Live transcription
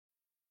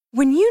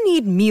When you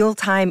need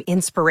mealtime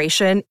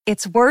inspiration,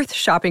 it's worth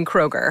shopping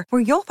Kroger,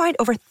 where you'll find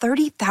over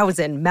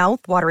 30,000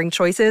 mouth-watering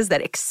choices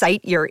that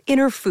excite your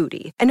inner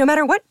foodie. And no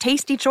matter what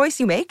tasty choice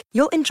you make,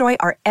 you'll enjoy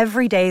our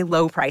everyday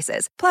low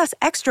prices, plus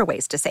extra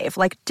ways to save,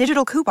 like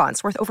digital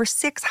coupons worth over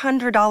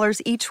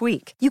 $600 each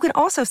week. You can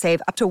also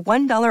save up to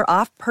 $1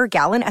 off per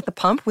gallon at the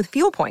pump with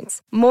fuel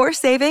points. More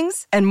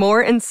savings and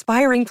more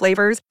inspiring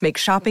flavors make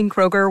shopping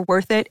Kroger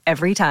worth it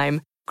every time.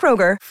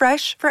 Kroger,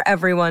 fresh for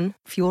everyone.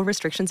 Fuel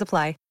restrictions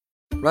apply.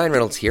 Ryan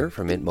Reynolds here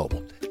from Mint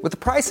Mobile. With the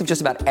price of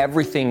just about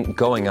everything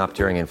going up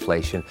during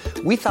inflation,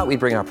 we thought we'd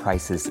bring our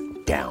prices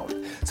down.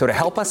 So to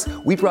help us,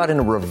 we brought in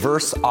a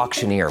reverse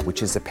auctioneer,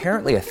 which is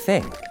apparently a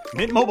thing.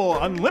 Mint Mobile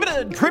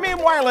Unlimited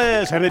Premium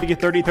Wireless. How to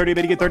get 30, 30,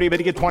 bit to get 30, bit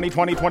to get 20,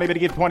 20, 20, bit to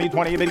get 20,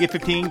 20, bit to get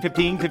 15,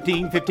 15,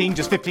 15, 15,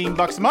 just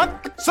 $15 a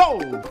month?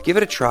 Sold! Give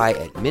it a try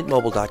at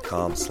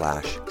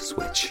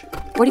mintmobile.com/switch.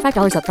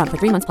 $45 up front for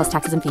 3 months plus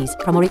taxes and fees.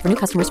 Promo rate for new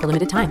customers for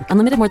limited time.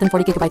 Unlimited more than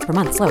 40 gigabytes per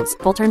month. Slows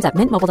full terms at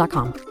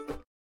mintmobile.com.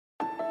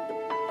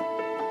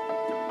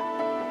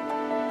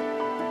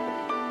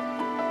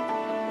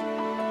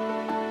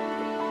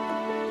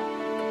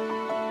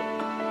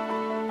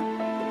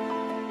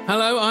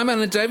 Hello, I'm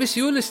Alan Davis.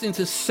 You're listening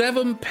to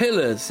Seven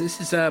Pillars.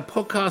 This is a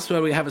podcast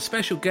where we have a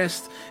special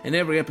guest in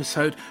every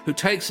episode who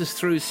takes us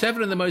through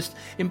 7 of the most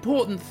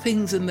important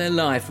things in their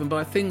life. And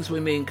by things we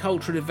mean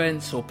cultural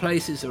events or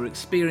places or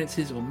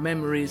experiences or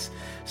memories.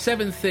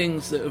 7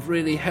 things that have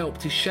really helped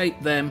to shape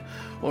them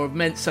or have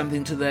meant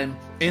something to them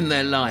in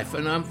their life.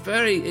 And I'm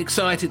very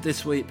excited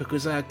this week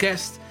because our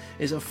guest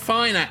is a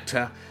fine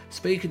actor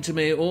speaking to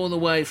me all the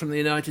way from the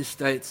United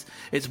States.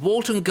 It's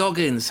Walton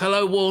Goggins.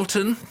 Hello,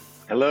 Walton.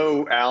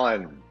 Hello,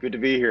 Alan. Good to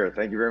be here.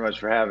 Thank you very much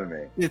for having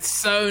me. It's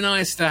so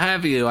nice to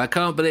have you. I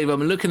can't believe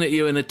I'm looking at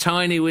you in a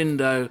tiny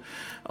window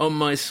on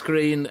my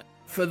screen.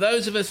 For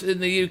those of us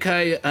in the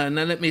UK,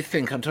 now let me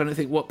think. I'm trying to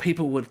think what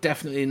people would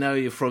definitely know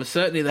you from.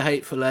 Certainly The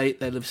Hateful Eight,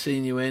 they'll have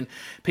seen you in.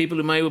 People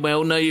who may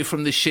well know you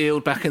from The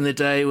Shield back in the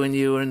day when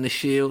you were in The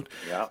Shield.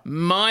 Yeah.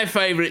 My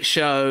favourite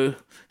show,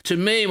 to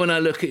me, when I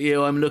look at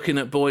you, I'm looking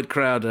at Boyd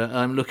Crowder.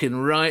 I'm looking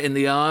right in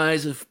the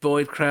eyes of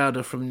Boyd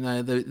Crowder from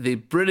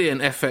the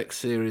brilliant FX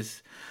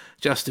series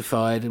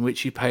Justified, in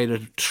which you played a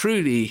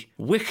truly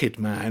wicked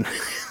man.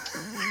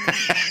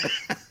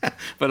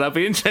 But I'd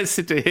be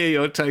interested to hear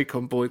your take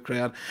on Boyd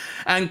Crowder.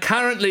 And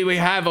currently we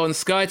have on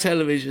Sky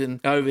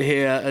Television over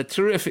here a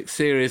terrific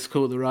series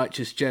called The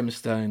Righteous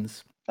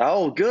Gemstones.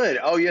 Oh, good.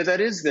 Oh, yeah,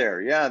 that is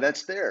there. Yeah,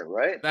 that's there,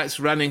 right? That's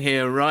running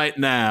here right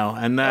now.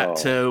 And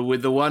that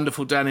with the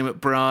wonderful Danny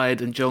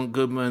McBride and John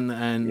Goodman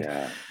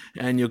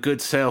and your good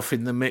self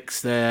in the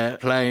mix there,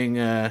 playing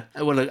a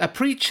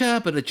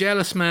preacher, but a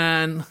jealous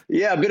man.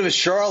 Yeah, a bit of a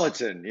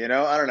charlatan, you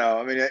know? I don't know.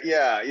 I mean,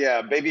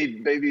 yeah,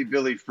 baby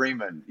Billy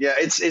Freeman. Yeah,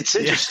 it's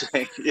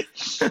interesting.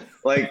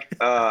 Like,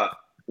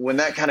 when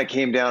that kind of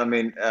came down, I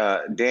mean,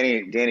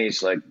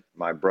 Danny's like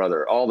my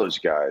brother, all those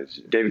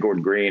guys, David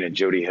Gordon Green and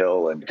Jody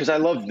Hill, and because I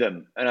love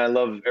them and I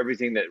love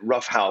everything that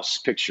Rough House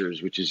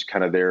Pictures, which is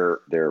kind of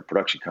their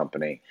production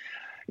company.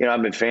 You know,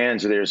 I've been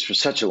fans of theirs for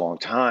such a long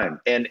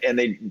time, and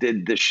they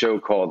did this show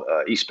called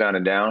Eastbound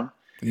and Down.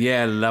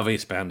 Yeah, love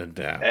Eastbound and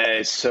Down. And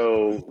it's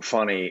so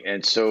funny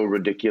and so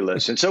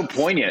ridiculous and so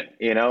poignant.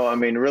 You know, I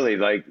mean, really,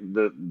 like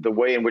the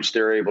way in which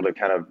they're able to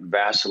kind of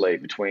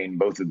vacillate between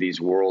both of these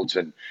worlds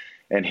and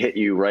hit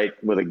you right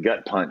with a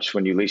gut punch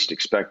when you least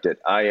expect it.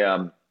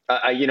 I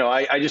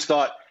just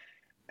thought,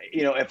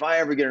 you know, if I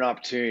ever get an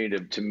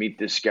opportunity to meet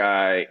this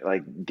guy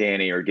like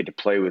Danny or get to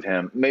play with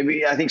him,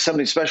 maybe I think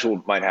something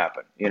special might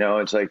happen. You know,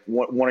 it's like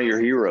one of your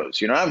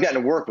heroes. You know, I've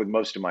gotten to work with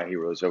most of my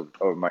heroes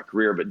over my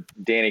career, but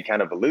Danny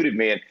kind of eluded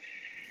me.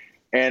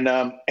 And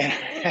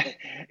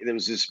there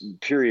was this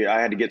period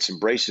I had to get some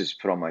braces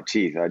put on my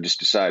teeth. I just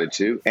decided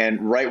to.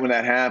 And right when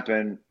that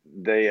happened,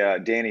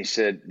 Danny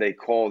said, they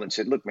called and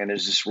said, look, man,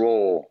 there's this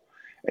role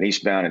at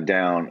Eastbound and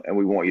Down, and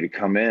we want you to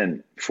come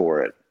in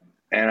for it.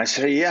 And I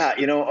said, yeah,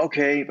 you know,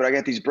 okay, but I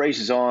got these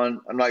braces on.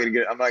 I'm not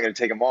gonna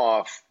take them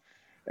off.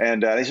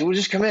 And they said, well,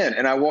 just come in.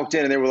 And I walked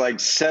in, and there were like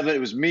 7. It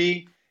was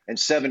me and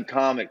 7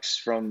 comics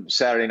from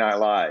Saturday Night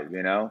Live,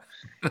 you know.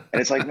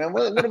 And it's like, man,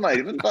 what the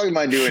fuck am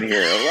I doing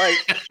here?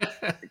 Like,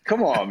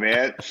 come on,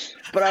 man.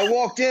 But I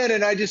walked in,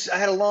 and I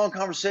had a long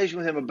conversation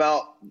with him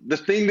about the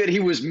thing that he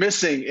was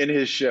missing in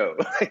his show.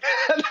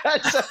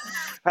 That's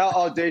how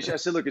audacious. I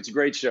said, look, it's a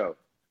great show,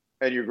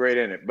 and you're great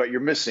in it, but you're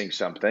missing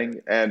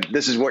something, and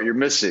this is what you're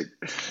missing.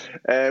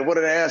 And what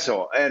an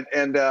asshole.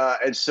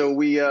 And so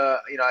we, you know,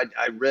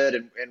 I read,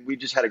 and we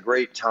just had a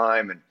great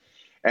time,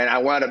 and I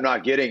wound up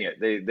not getting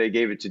it. They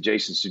gave it to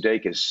Jason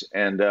Sudeikis,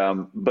 and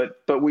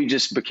but we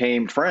just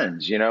became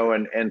friends, you know,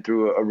 and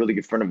through a really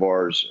good friend of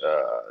ours,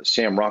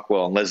 Sam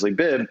Rockwell and Leslie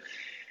Bibb,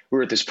 we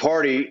were at this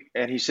party,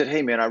 and he said,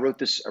 hey man, I wrote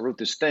this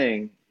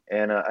thing,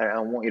 and I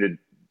want you to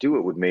do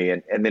it with me.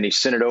 And then he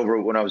sent it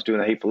over when I was doing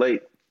The Hateful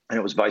Eight. And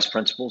it was Vice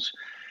Principals.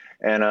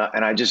 And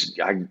I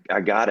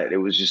got it. It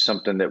was just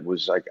something that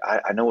was like,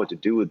 I know what to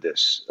do with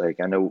this. Like,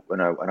 I know,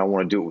 and I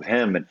want to do it with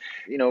him. And,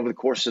 you know, over the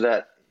course of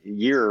that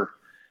year,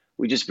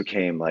 we just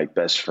became like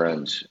best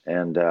friends.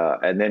 And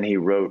then he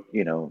wrote,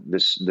 you know,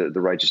 the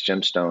Righteous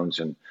Gemstones,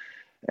 and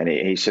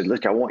he said,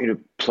 look, I want you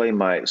to play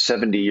my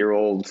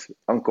 70-year-old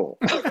uncle.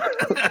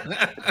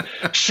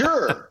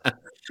 Sure.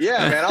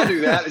 Yeah, man, I'll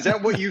do that. Is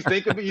that what you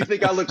think of me? You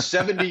think I look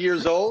 70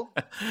 years old?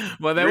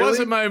 Well, there Really? was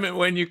a moment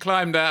when you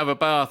climbed out of a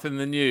bath in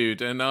the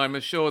nude, and I'm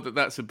assured that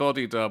that's a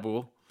body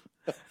double.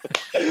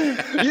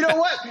 You know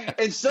what?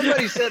 And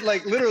somebody said,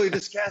 like, literally,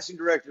 this casting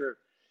director,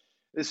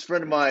 this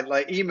friend of mine,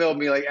 like, emailed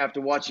me like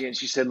after watching it, and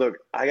she said, look,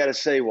 I got to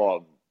say,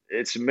 Walton,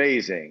 it's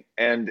amazing.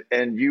 And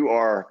you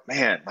are,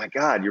 man, my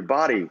God, your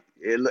body,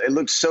 it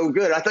looks so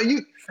good. I thought,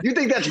 you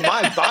think that's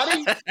my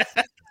body?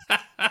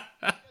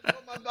 That's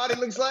what my body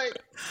looks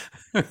like?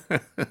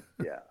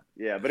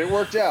 Yeah, but it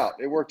worked out.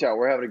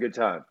 We're having a good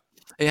time.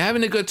 You're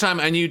having a good time,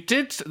 and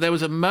there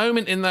was a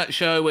moment in that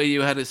show where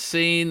you had a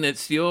scene.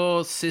 It's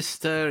your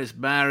sister is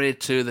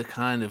married to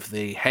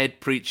the head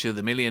preacher,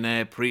 the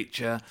millionaire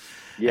preacher.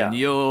 Yeah. And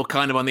you're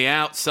kind of on the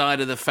outside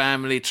of the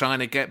family trying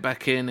to get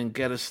back in and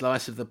get a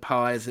slice of the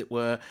pie, as it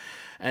were.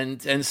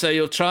 And so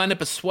you're trying to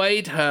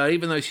persuade her,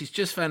 even though she's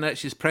just found out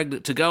she's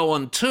pregnant, to go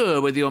on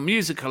tour with your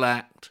musical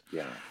act.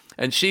 Yeah.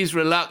 And she's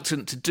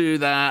reluctant to do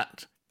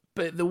that.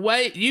 But the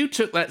way you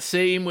took that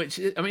scene, which,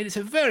 I mean, it's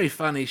a very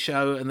funny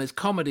show, and there's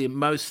comedy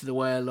most of the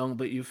way along,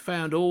 but you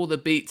found all the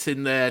beats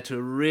in there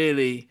to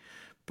really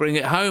bring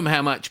it home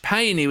how much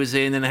pain he was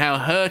in and how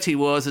hurt he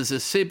was as a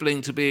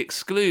sibling to be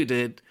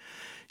excluded.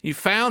 You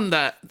found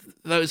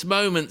those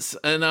moments,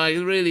 and I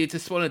really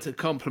just wanted to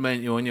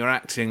compliment you on your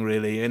acting,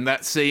 really, in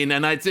that scene.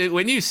 And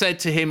when you said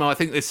to him, I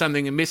think there's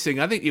something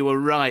missing, I think you were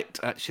right,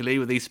 actually,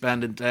 with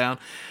Eastbound and Down.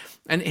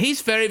 And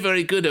he's very,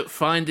 very good at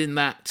finding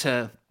that...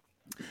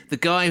 the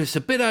guy who's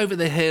a bit over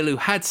the hill, who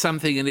had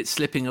something and it's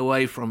slipping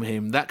away from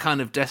him. That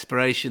kind of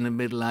desperation in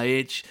middle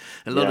age.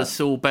 A lot of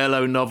Saul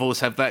Bellow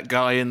novels have that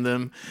guy in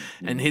them,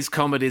 and his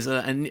comedies are,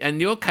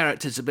 and your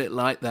character's a bit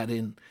like that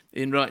in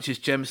Righteous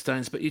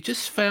Gemstones. But you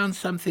just found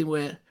something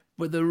where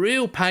the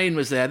real pain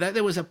was there. That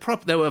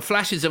there were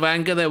flashes of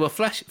anger. There were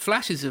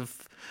flashes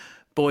of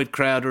Boyd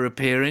Crowder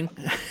appearing.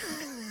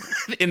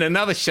 In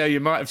another show,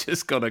 you might have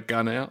just got a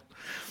gun out.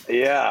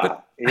 Yeah.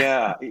 You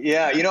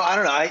know, I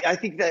don't know. I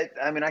think that,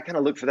 I mean, I kind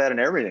of look for that in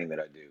everything that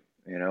I do.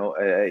 You know,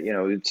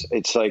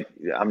 it's like,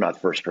 I'm not the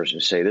first person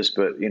to say this,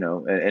 but, you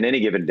know, in any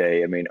given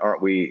day, I mean,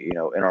 aren't we, you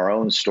know, in our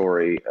own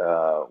story,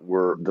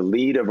 we're the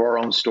lead of our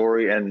own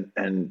story and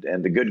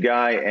the good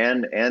guy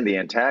and the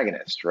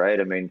antagonist, right?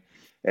 I mean,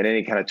 at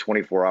any kind of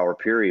 24-hour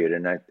period.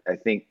 And I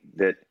think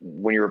that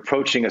when you're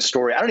approaching a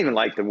story, I don't even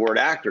like the word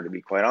actor, to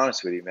be quite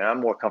honest with you, man.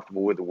 I'm more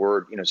comfortable with the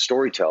word, you know,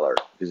 storyteller,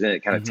 because then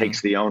it kind of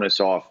takes the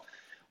onus off.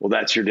 Well,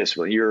 that's your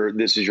discipline.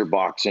 This is your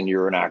box, and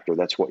you're an actor.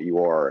 That's what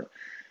you are.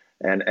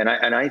 And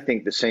I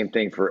think the same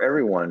thing for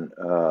everyone,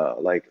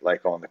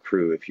 like on the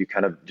crew. If you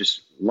kind of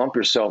just lump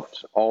yourself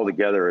all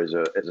together as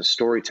a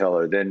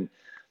storyteller,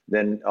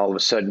 then all of a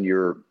sudden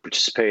you're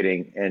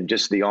participating in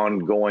just the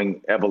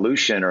ongoing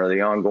evolution or the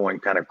ongoing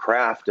kind of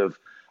craft of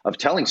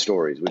telling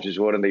stories, which is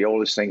one of the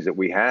oldest things that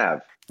we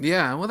have.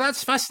 Yeah, well,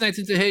 that's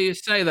fascinating to hear you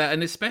say that,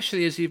 and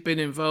especially as you've been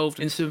involved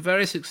in some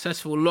very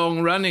successful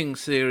long-running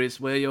series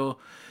where your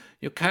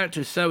character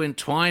is so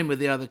entwined with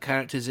the other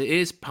characters. It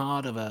is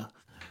part of a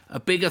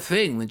bigger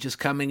thing than just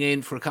coming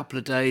in for a couple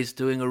of days,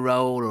 doing a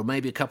role, or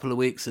maybe a couple of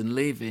weeks and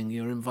leaving.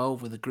 You're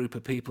involved with a group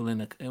of people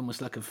in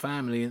almost like a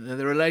family. And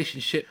the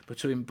relationship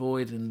between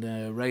Boyd and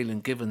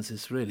Raylan Givens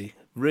is really,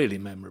 really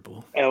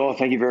memorable. Yeah, well,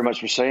 thank you very much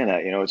for saying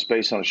that. You know, it's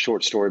based on a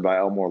short story by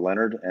Elmore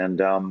Leonard. And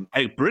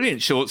a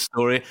brilliant short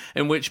story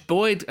in which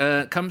Boyd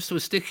comes to a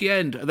sticky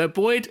end. Though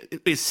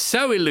Boyd is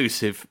so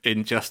elusive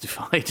in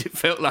Justified, it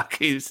felt like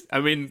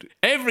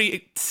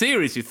every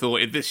series you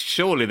thought,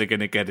 surely they're going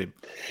to get him.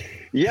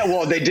 Yeah,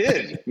 well, they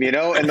did, you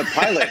know, and the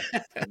pilot,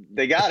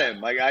 they got him.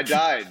 Like, I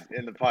died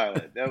in the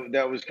pilot.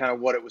 That was kind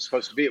of what it was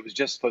supposed to be. It was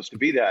just supposed to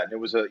be that. And it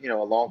was a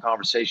long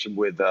conversation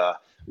with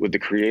the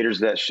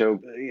creators of that show.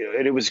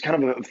 And it was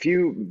kind of a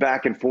few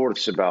back and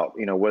forths about,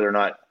 you know, whether or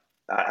not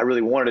I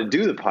really wanted to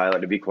do the pilot,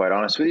 to be quite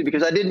honest with you,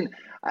 because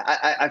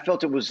I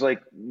felt it was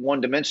like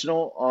one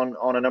dimensional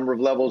on a number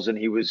of levels. And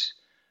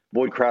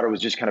Boyd Crowder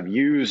was just kind of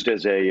used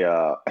as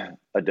a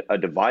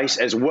device,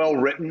 as well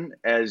written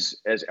as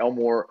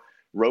Elmore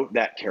wrote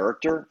that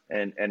character,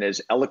 and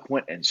as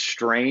eloquent and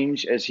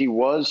strange as he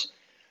was.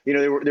 You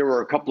know, there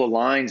were a couple of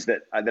lines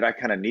that I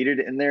kind of needed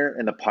in there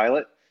in the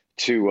pilot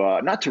to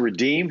not to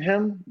redeem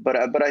him, but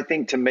I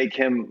think to make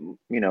him,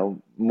 you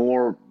know,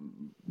 more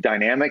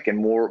dynamic and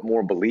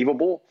more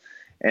believable.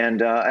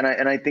 And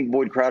I think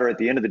Boyd Crowder at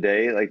the end of the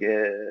day, like,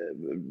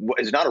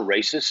 is not a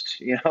racist,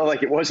 you know,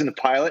 like it was in the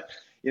pilot.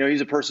 You know,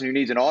 he's a person who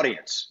needs an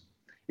audience.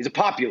 He's a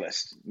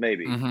populist,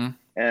 maybe. Mm-hmm.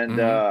 And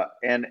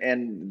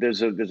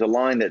there's a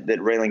line that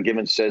Raylan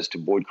Givens says to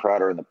Boyd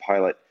Crowder in the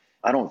pilot.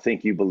 I don't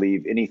think you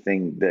believe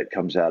anything that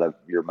comes out of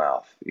your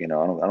mouth. You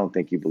know, I don't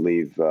think you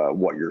believe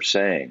what you're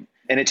saying.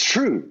 And it's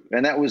true.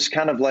 And that was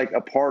kind of like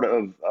a part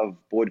of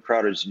Boyd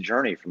Crowder's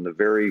journey from the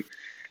very,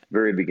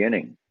 very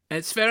beginning.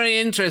 It's very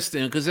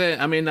interesting because,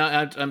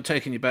 I'm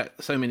taking you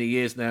back so many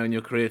years now in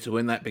your career to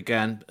when that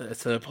began,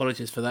 so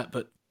apologies for that,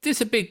 but it's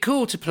a big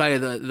call to play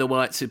the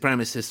white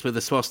supremacist with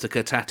a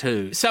swastika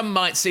tattoo. Some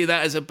might see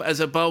that as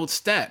a bold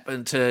step,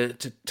 and to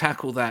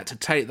tackle that, to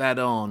take that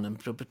on and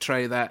to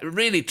portray that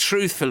really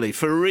truthfully,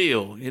 for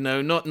real,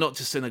 not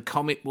just in a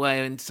comic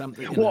way and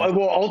something. Well,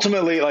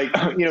 ultimately,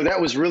 that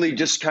was really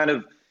just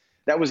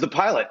that was the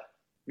pilot,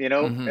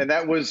 and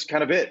that was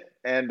kind of it.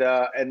 And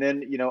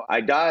then, I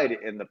died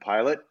in the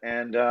pilot,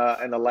 and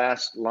the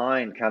last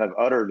line kind of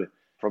uttered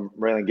from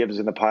Raylan Gibbs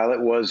in the pilot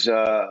was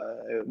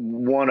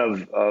one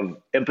of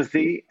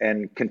empathy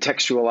and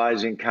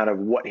contextualizing kind of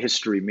what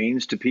history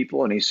means to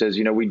people. And he says,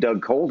 we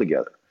dug coal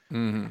together.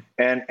 Mm-hmm.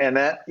 And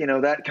that,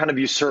 that kind of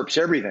usurps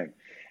everything.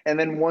 And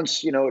then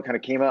once, it kind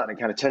of came out and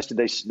it kind of tested,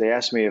 they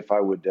asked me if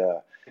I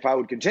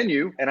would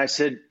continue. And I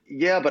said,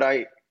 yeah, but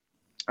I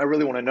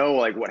really want to know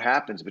what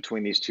happens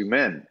between these two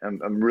men.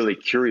 I'm really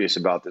curious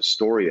about this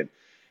story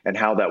and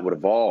how that would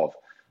evolve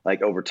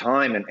over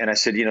time. And I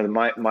said,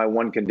 my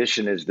one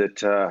condition is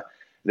that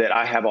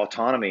I have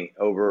autonomy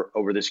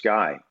over this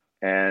guy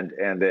and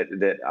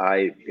that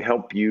I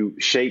help you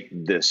shape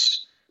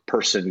this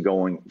person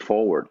going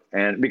forward.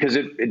 And because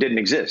it didn't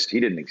exist, he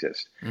didn't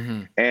exist.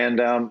 Mm-hmm.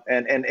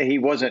 And he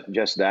wasn't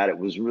just that. It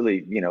was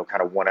really,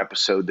 kind of one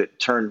episode that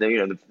turned,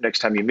 the next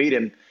time you meet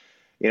him,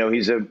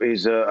 he's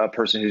a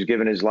person who's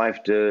given his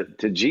life to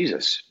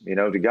Jesus,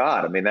 to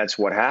God. I mean, that's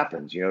what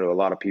happens, to a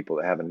lot of people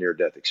that have a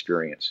near-death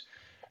experience.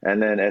 And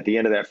then at the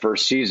end of that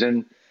first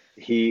season,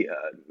 he,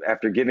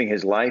 after giving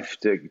his life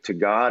to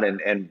God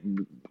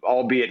and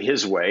albeit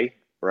his way,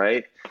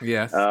 right?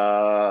 Yes.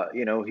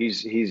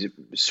 He's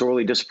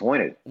sorely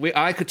disappointed.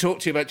 I could talk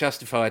to you about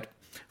Justified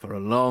for a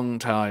long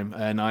time,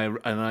 and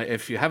I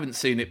if you haven't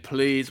seen it,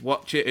 please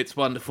watch it. It's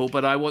wonderful.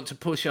 But I want to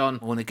push on.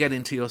 I want to get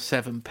into your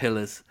 7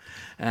 pillars,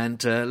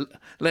 and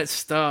let's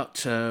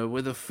start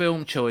with a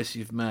film choice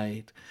you've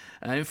made.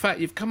 In fact,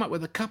 you've come up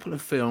with a couple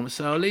of films,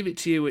 so I'll leave it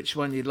to you which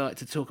one you'd like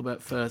to talk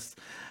about first.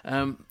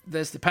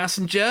 There's The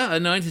Passenger, a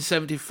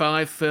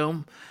 1975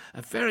 film,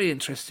 a very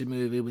interesting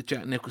movie with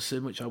Jack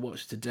Nicholson, which I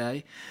watched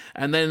today,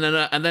 and then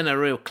a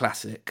real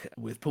classic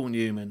with Paul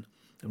Newman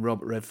and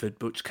Robert Redford,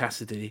 Butch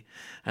Cassidy,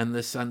 and The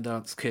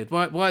Sundance Kid.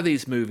 Why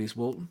these movies,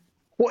 Walton?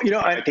 Well,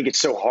 I think it's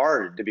so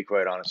hard, to be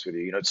quite honest with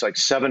you. It's like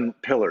 7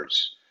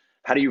 pillars.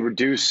 How do you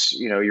reduce,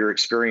 your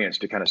experience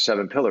to kind of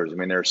 7 pillars? I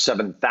mean, there are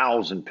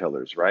 7,000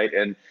 pillars, right?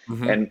 And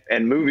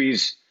and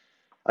movies,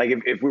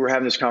 if we were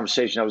having this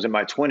conversation, I was in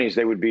my 20s,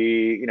 they would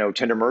be,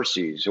 Tender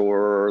Mercies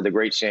or The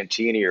Great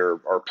Santini or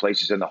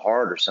Places in the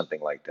Heart or something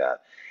like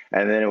that.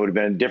 And then it would have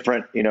been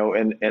different, in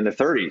the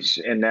 30s.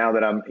 And now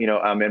that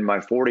I'm in my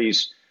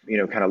 40s,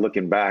 kind of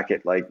looking back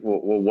at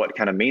what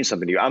kind of means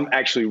something to you. I'm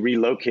actually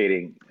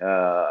relocating.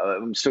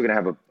 I'm still going to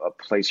have a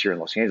place here in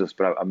Los Angeles,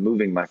 but I'm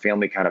moving my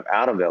family kind of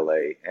out of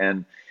LA.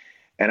 And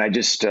I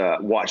just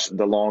watched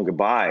The Long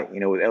Goodbye,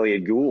 with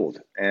Elliot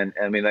Gould. And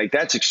I mean,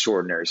 that's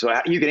extraordinary. So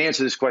you can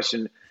answer this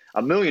question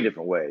a million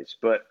different ways.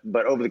 But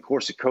over the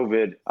course of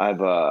COVID,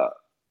 I've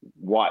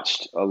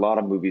watched a lot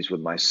of movies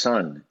with my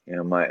son.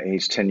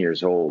 He's 10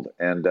 years old.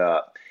 And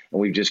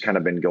we've just kind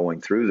of been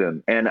going through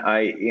them. And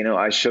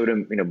I showed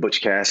him,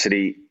 Butch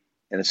Cassidy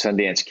and The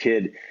Sundance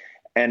Kid.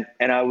 And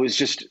I was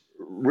just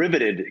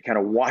riveted kind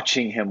of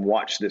watching him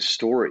watch this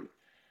story.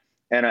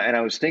 And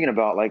I was thinking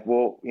about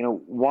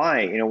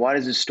why? Why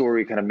does this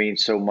story kind of mean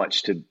so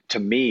much to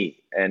me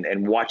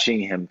and watching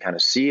him kind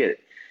of see it?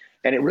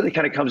 And it really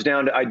kind of comes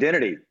down to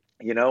identity,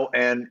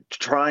 and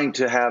trying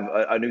to have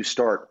a new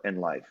start in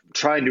life,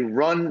 trying to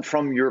run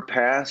from your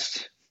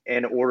past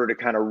in order to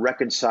kind of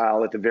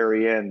reconcile at the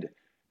very end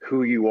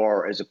who you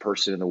are as a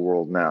person in the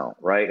world now,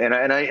 right? And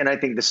I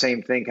think the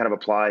same thing kind of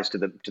applies to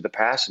the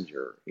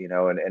passenger,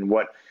 and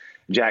what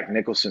Jack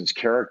Nicholson's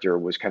character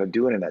was kind of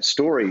doing in that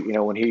story,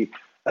 when he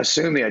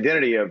assumed the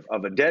identity of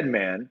a dead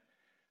man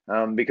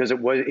because he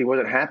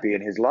wasn't happy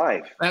in his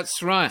life.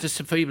 That's right. Just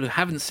for people who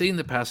haven't seen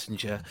The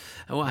Passenger,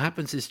 and what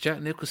happens is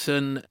Jack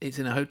Nicholson is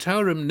in a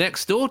hotel room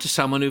next door to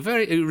someone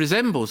who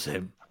resembles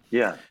him.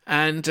 Yeah.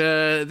 And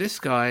this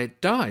guy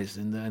dies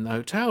in the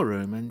hotel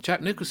room, and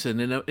Jack Nicholson,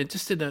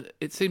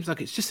 it seems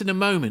like it's just in a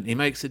moment, he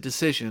makes a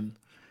decision.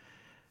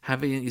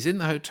 He's in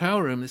the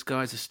hotel room, this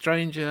guy's a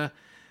stranger,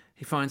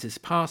 he finds his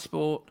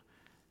passport,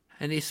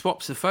 and he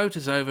swaps the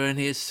photos over and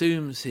he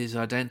assumes his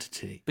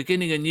identity,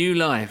 beginning a new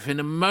life in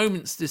a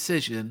moment's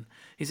decision.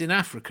 He's in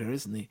Africa,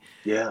 isn't he?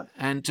 Yeah.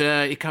 And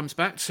he comes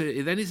back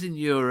then he's in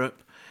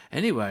Europe.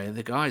 Anyway,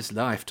 the guy's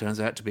life turns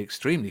out to be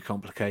extremely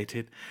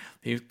complicated.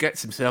 He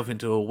gets himself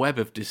into a web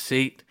of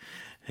deceit.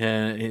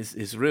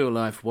 His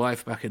real-life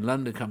wife back in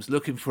London comes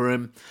looking for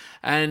him,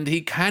 and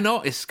he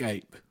cannot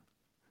escape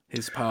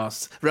his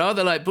past.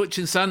 Rather like Butch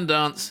and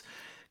Sundance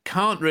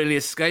can't really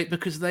escape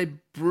because they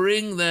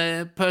bring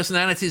their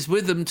personalities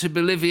with them to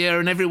Bolivia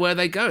and everywhere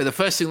they go. The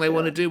first thing they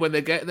want to do when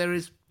they get there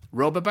is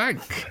rob a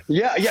bank.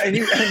 Yeah,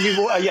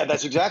 yeah,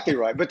 that's exactly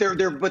right. But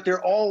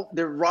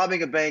they're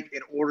robbing a bank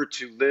in order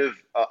to live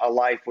a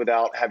life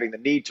without having the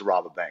need to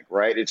rob a bank,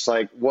 right? It's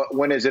like,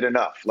 when is it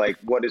enough? Like,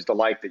 what is the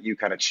life that you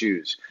kind of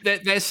choose?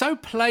 They're so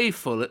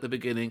playful at the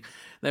beginning.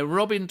 They're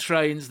robbing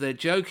trains. They're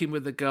joking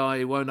with the guy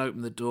who won't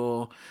open the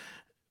door.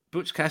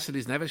 Butch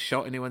Cassidy's never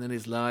shot anyone in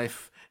his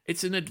life.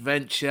 It's an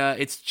adventure.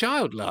 It's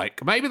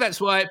childlike. Maybe that's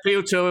why it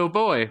appealed to a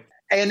boy.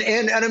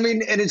 And I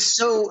mean, and it's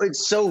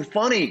so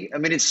funny. I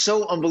mean, it's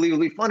so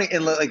unbelievably funny.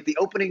 And like the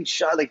opening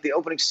shot, like the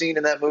opening scene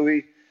in that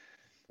movie,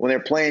 when they're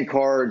playing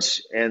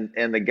cards and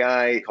the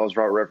guy calls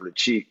Robert Redford a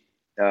cheat,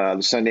 the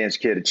Sundance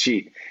Kid a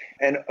cheat.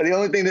 And the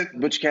only thing that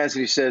Butch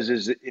Cassidy says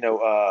is,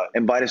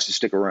 invite us to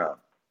stick around.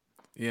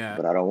 Yeah.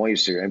 But I don't want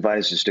you to invite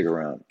us to stick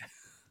around.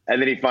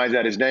 And then he finds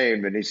out his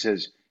name and he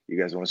says, you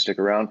guys want to stick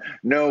around?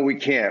 No, we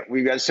can't.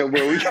 We got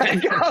somewhere we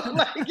can't go.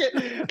 Like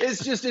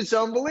it's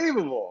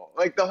unbelievable.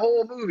 Like the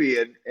whole movie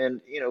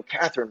and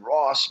Catherine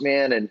Ross,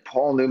 man, and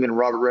Paul Newman,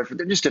 Robert Redford,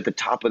 they're just at the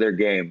top of their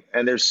game,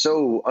 and they're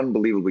so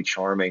unbelievably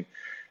charming,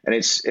 and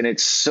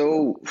it's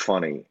so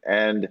funny.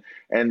 And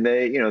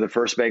they, the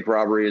first bank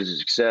robbery is a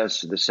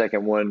success. The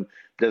second one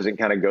doesn't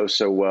kind of go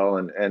so well,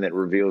 and it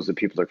reveals that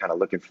people are kind of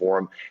looking for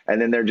them, and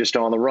then they're just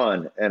on the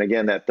run. And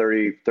again, that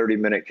 30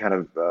 minute kind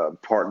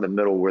of part in the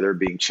middle where they're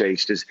being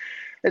chased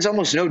it's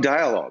almost no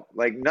dialogue.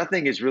 Like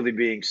nothing is really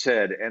being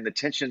said, and the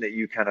tension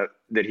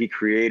that he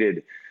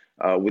created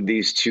with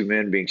these two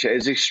men being chased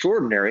is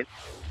extraordinary.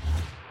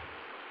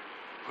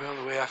 Well,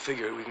 the way I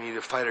figure it, we can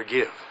either fight or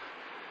give.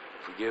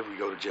 If we give, we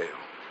go to jail.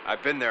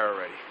 I've been there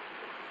already.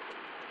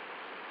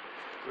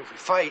 But if we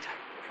fight,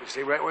 they can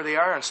stay right where they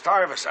are and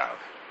starve us out.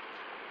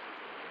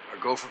 Or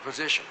go for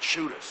position,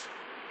 shoot us.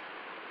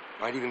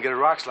 Might even get a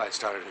rock slide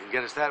started and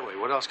get us that way.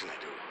 What else can they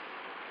do?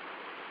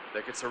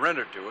 They could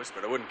surrender to us,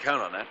 but I wouldn't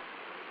count on that.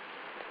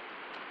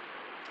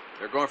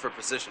 They're going for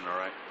position, all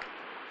right.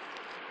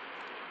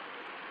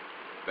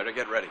 Better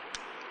get ready.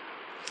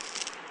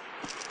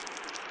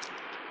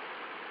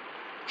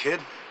 Kid,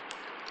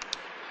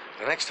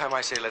 the next time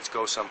I say let's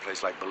go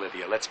someplace like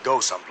Bolivia, let's go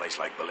someplace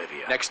like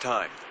Bolivia. Next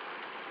time.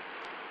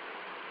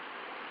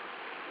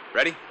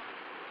 Ready?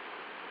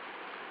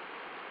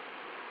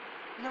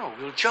 No,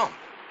 we'll jump.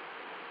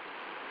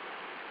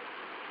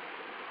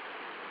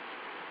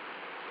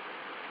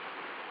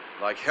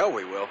 Like hell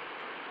we will.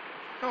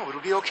 No,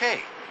 it'll be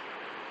okay.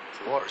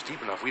 If the water's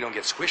deep enough, we don't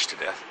get squished to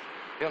death.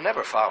 They'll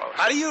never follow us.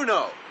 How do you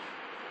know?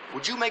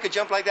 Would you make a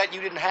jump like that and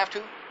you didn't have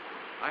to?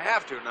 I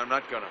have to, and I'm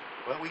not gonna.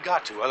 Well, we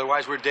got to,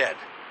 otherwise we're dead.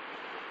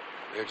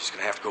 They're just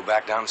gonna have to go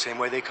back down the same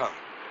way they come.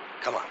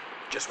 Come on.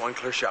 Just one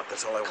clear shot,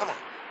 that's all I want. Come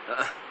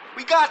on.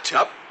 We got to.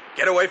 Nope.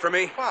 Get away from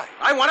me. Why?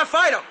 I want to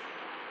fight them.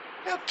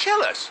 They'll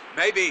kill us.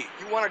 Maybe.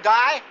 You want to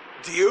die?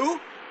 Do you?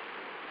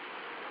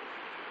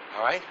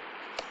 All right.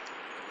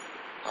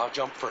 I'll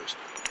jump first.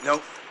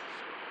 Nope.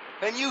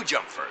 Then you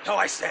jump first. No,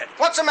 I said.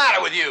 What's the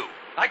matter with you?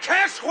 I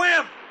can't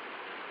swim.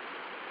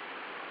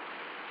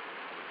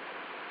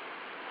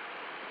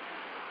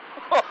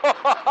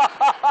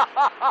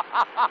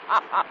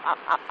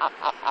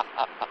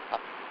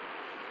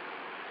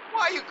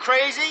 Why, are you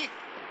crazy?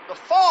 The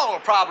fall will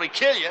probably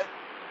kill you.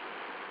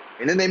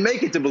 And then they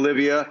make it to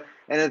Bolivia,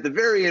 and at the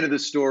very end of the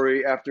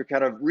story, after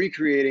kind of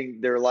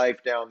recreating their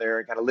life down there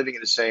and kind of living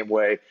in the same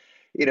way,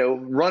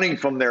 running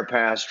from their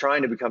past,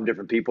 trying to become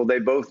different people, they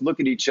both look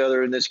at each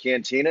other in this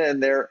cantina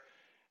and they're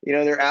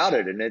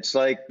outed. And it's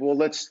like, well,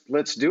 let's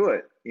do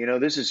it.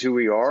 This is who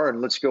we are, and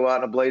let's go out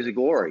in a blaze of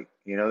glory.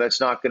 That's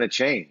not going to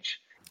change.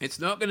 It's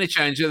not going to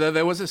change, although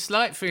there was a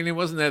slight feeling,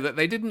 wasn't there, that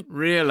they didn't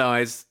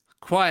realize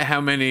quite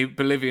how many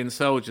Bolivian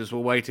soldiers were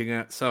waiting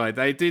outside.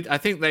 They did. I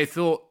think they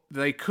thought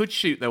they could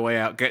shoot their way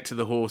out, get to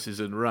the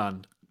horses and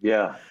run.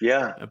 Yeah.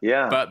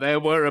 But there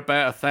were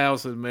about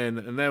 1,000 men,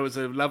 and there was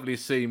a lovely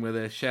scene where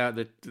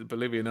the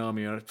Bolivian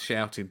army are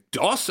shouting,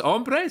 "Dos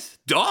hombres?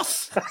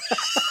 Dos?"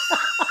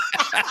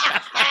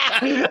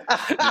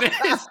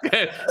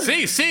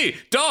 Sí,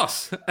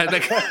 dos.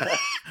 And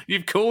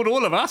you've called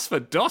all of us for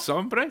dos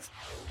hombres?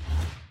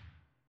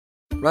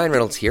 Ryan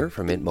Reynolds here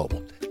from Mint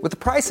Mobile. With the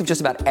price of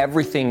just about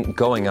everything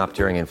going up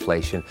during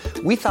inflation,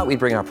 we thought we'd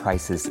bring our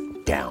prices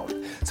down.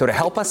 So to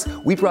help us,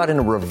 we brought in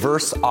a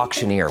reverse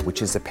auctioneer,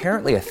 which is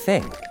apparently a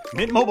thing.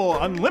 Mint Mobile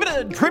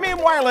Unlimited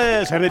Premium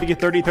Wireless. How to get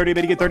 30, 30,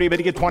 bit to get 30, bit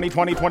to get 20,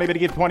 20, 20, bit to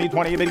get 20,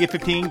 20, bit to get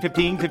 15,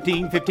 15,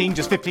 15, 15,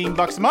 just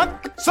 $15 a month?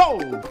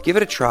 Sold! Give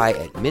it a try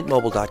at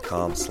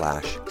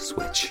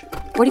mintmobile.com/switch.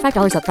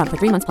 $45 up front for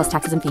 3 months plus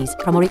taxes and fees.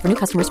 Promo rate for new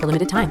customers for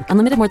limited time.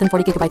 Unlimited more than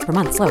 40 gigabytes per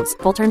month. Slows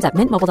full terms at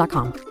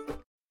mintmobile.com.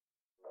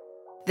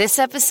 This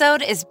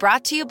episode is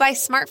brought to you by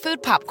Smart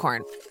Food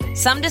Popcorn.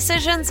 Some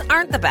decisions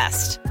aren't the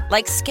best,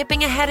 like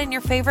skipping ahead in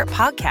your favorite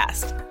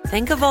podcast.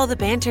 Think of all the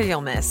banter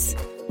you'll miss,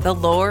 the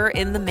lore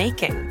in the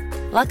making.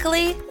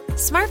 Luckily,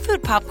 Smart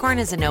Food Popcorn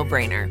is a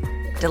no-brainer.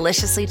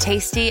 Deliciously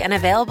tasty and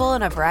available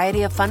in a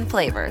variety of fun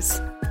flavors.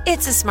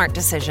 It's a smart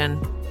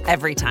decision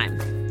every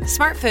time.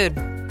 Smart Food.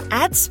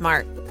 Add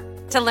smart.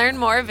 To learn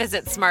more,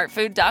 visit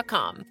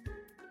smartfood.com.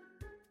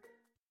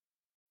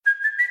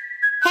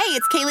 Hey,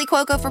 it's Kaylee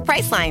Cuoco for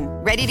Priceline.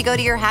 Ready to go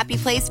to your happy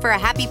place for a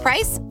happy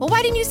price? Well,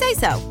 why didn't you say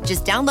so?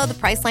 Just download the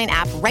Priceline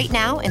app right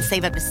now and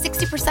save up to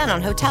 60%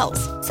 on hotels.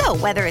 So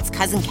whether it's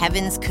Cousin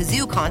Kevin's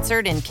Kazoo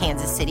Concert in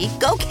Kansas City,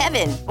 go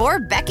Kevin, or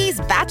Becky's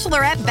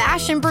Bachelorette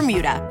Bash in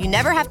Bermuda, you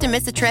never have to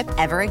miss a trip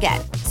ever again.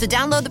 So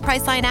download the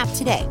Priceline app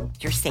today.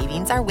 Your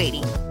savings are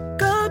waiting.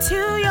 Go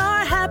to your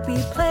happy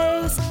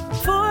place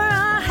for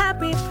a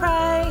happy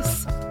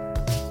price.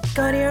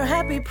 Go to your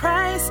happy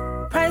price,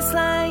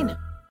 Priceline.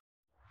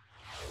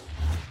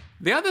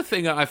 The other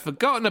thing I've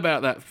forgotten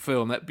about that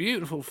film, that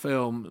beautiful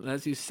film,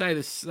 as you say,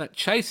 that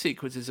chase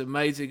sequence is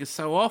amazing.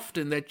 So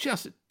often they're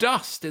just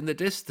dust in the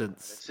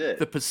distance. That's it.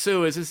 The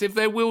pursuers, as if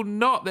they will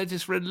not. They're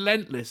just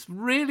relentless.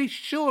 Really,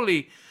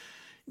 surely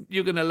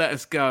you're going to let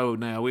us go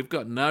now.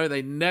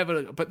 They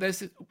never. But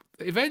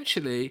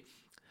eventually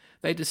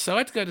they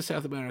decide to go to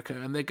South America,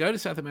 and they go to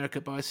South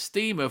America by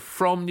steamer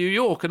from New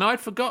York. And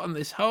I'd forgotten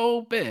this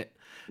whole bit.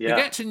 Yeah.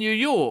 They get to New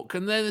York,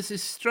 and then there's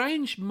this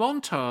strange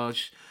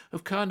montage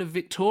of kind of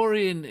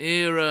Victorian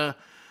era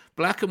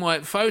black and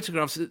white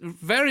photographs,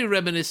 very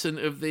reminiscent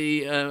of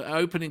the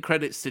opening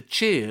credits to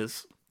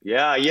Cheers.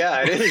 Yeah,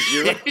 it is.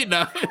 You're right. You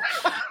know,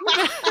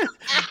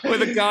 where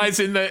the guys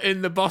in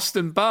the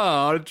Boston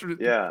bar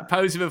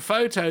posing for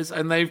photos,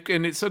 and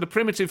it's sort of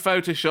primitive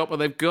Photoshop, where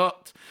they've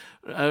got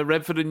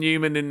Redford and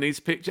Newman in these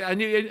pictures,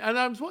 and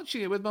I was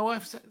watching it with my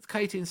wife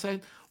Katie and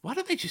saying, why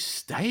don't they just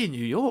stay in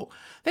New York?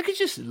 They could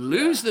just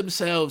lose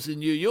themselves in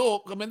New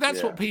York. I mean,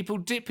 that's what people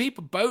did.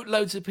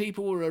 Boatloads of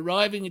people were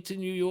arriving into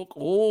New York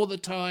all the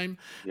time,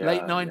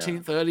 late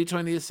 19th, early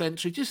 20th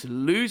century. Just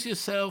lose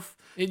yourself.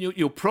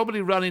 You'll probably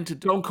run into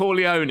Don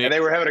Corleone. And they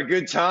were having a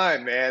good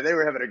time, man. They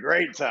were having a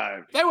great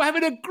time. They were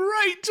having a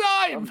great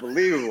time.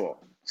 Unbelievable.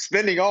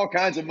 Spending all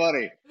kinds of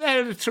money. They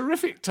had a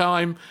terrific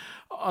time.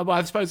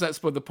 I suppose that's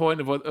the point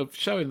of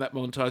showing that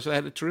montage. They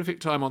had a terrific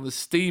time on the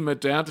steamer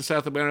down to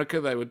South America.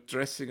 They were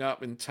dressing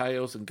up in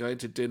tails and going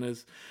to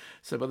dinners.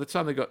 So by the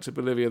time they got to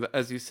Bolivia,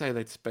 as you say,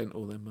 they'd spent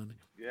all their money.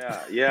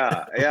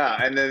 Yeah.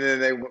 And then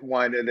they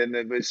wind, and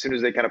then as soon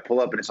as they kind of pull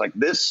up, and it's like,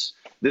 this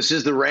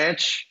is the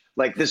ranch.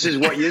 Like, this is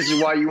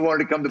why you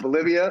wanted to come to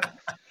Bolivia.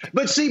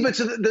 So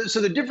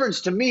the difference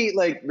to me,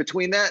 like,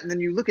 between that and then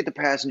you look at The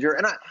Passenger,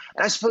 and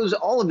I suppose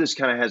all of this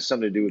kind of has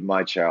something to do with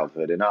my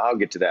childhood, and I'll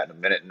get to that in a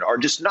minute, or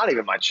just not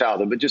even my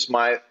childhood, but just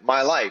my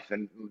life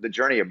and the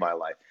journey of my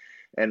life,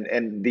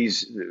 and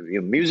these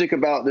music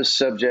about this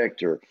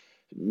subject, or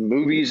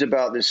movies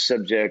about this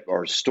subject,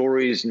 or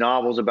stories,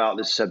 novels about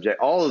this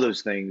subject. All of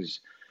those things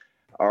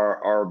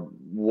are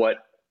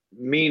what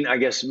mean, I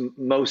guess,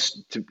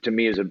 most to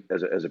me as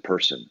a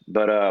person,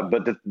 but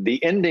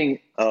the ending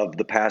of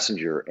The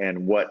Passenger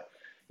and what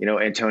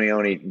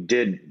Antonioni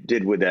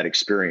did with that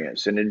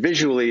experience, and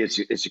visually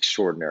it's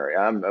extraordinary.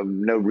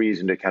 I'm no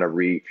reason to kind of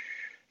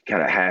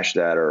hash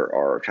that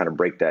or kind of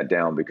break that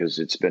down, because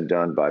it's been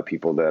done by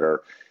people that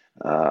are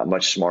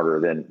much smarter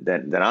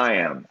than I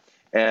am.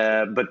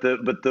 But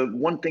the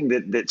one thing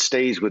that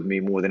stays with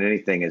me more than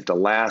anything is the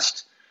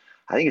last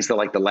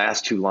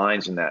two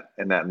lines in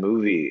that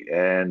movie.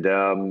 And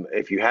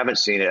if you haven't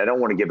seen it, I don't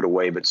want to give it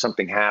away, but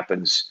something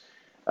happens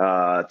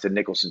to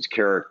Nicholson's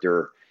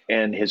character,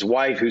 and his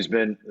wife, who's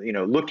been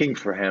looking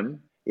for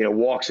him,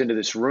 walks into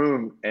this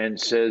room and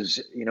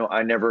says,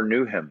 I never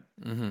knew him.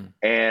 Mm-hmm.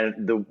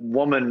 And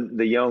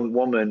the young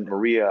woman,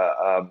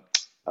 Maria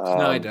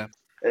Schneider.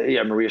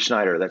 Maria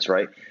Schneider, that's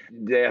right.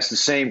 They ask the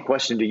same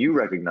question, do you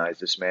recognize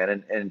this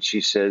man? And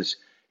she says,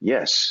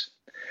 yes.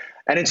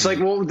 And it's like,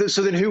 well,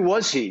 so then who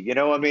was he?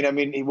 I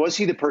mean, was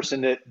he the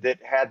person that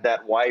had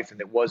that wife and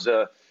that was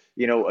a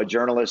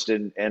journalist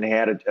and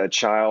had a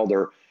child,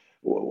 or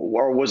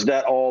was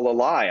that all a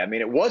lie? I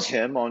mean, it was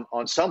him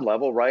on some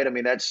level, right? I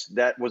mean,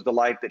 that was the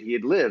life that he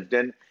had lived.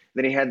 And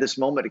then he had this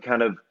moment to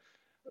kind of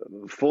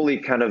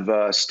fully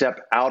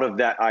step out of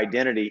that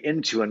identity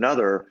into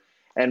another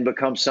and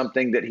become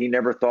something that he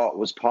never thought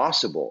was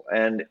possible.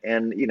 And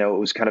it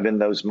was kind of in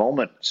those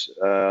moments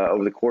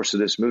over the course of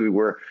this movie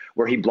where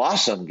he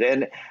blossomed.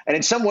 And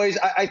in some ways,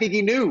 I think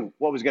he knew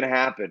what was going to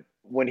happen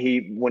when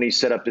he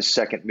set up this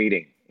second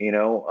meeting.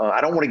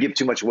 I don't want to give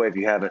too much away if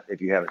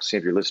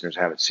your listeners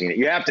haven't seen it.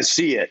 You have to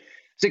see it.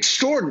 It's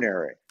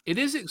extraordinary. It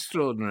is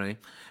extraordinary.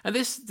 And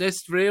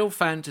this real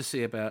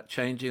fantasy about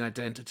changing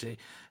identity,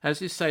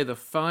 as you say, the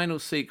final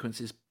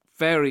sequence is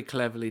very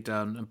cleverly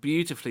done and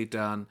beautifully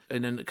done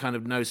in a kind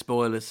of no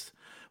spoilers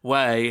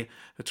way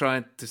to try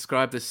and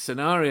describe this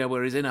scenario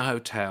where he's in a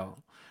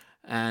hotel,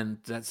 and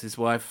that's his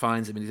wife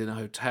finds him and he's in a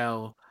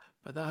hotel.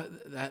 But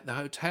the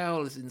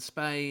hotel is in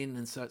Spain,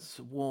 and so it's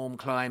a warm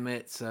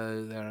climate,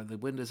 so the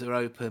windows are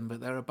open,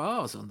 but there are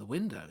bars on the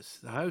windows.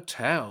 The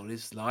hotel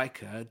is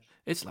like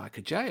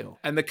a jail.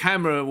 And the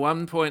camera at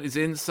one point is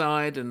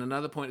inside and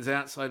another point is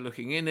outside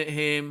looking in at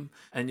him,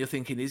 and you're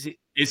thinking, is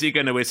he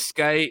going to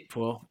escape?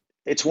 Or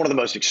it's one of the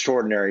most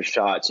extraordinary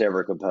shots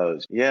ever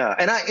composed. Yeah.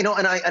 And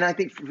I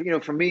think,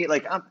 for me,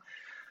 like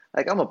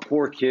like I'm a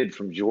poor kid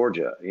from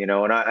Georgia,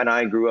 and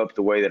I grew up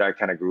the way that I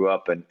kind of grew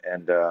up, and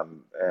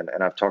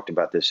I've talked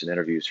about this in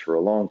interviews for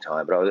a long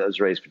time, but I was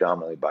raised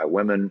predominantly by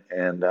women,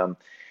 and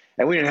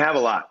we didn't have a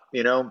lot,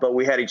 but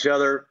we had each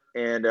other,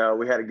 and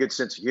we had a good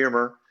sense of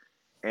humor,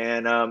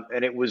 and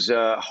it was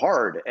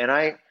hard, and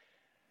I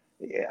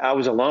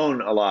was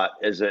alone a lot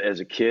as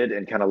a kid,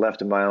 and kind of left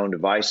to my own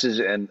devices,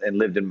 and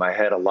lived in my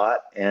head a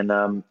lot, and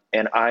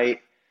I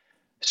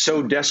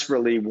so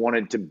desperately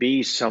wanted to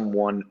be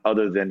someone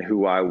other than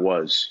who I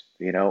was,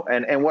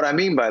 and what I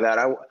mean by that,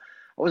 I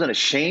wasn't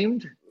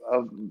ashamed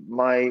of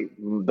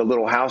the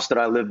little house that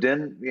I lived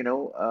in,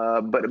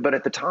 but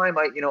at the time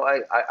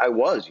I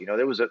was,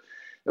 there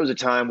was a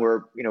time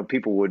where,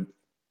 people would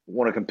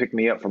want to come pick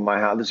me up from my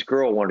house. This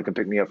girl wanted to come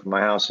pick me up from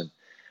my house in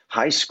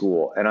high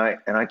school. And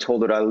I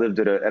told her I lived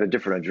at a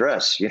different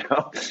address,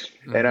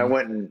 mm-hmm. And I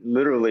went and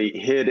literally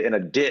hid in a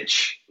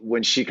ditch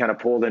when she kind of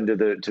pulled into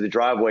the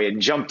driveway,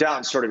 and jumped out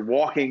and started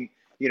walking,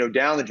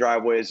 down the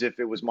driveway as if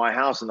it was my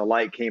house, and the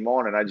light came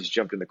on, and I just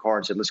jumped in the car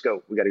and said, let's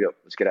go, we got to go,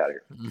 let's get out of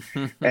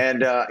here.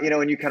 And,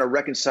 and you kind of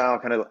reconcile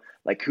kind of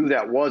like who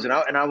that was. And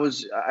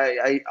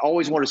I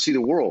always wanted to see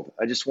the world.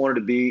 I just wanted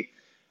to be,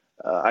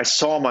 I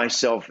saw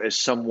myself as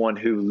someone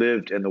who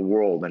lived in the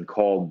world and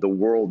called the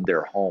world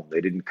their home.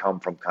 They didn't come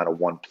from kind of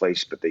one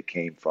place, but they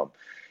came from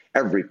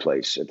every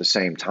place at the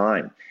same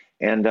time.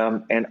 And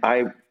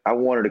I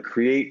wanted to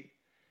create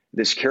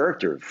this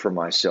character for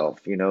myself,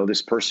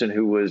 this person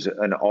who was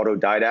an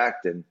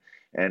autodidact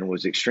and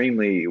was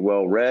extremely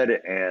well read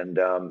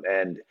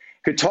and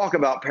could talk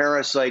about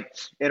Paris like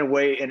in a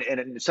way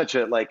in such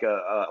a like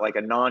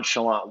a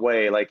nonchalant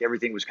way, like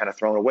everything was kind of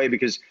thrown away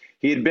because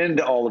he had been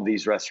to all of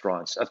these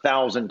restaurants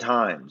 1,000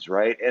 times,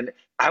 right? And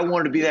I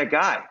wanted to be that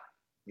guy,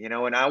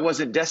 and I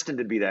wasn't destined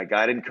to be that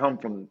guy. I didn't come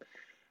from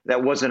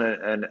that. Wasn't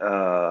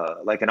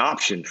an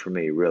option for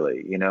me,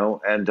 really,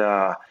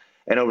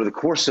 and over the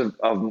course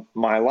of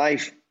my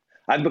life,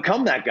 I've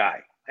become that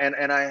guy.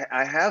 And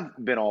I have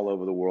been all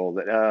over the world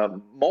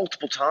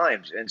multiple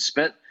times and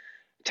spent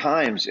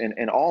times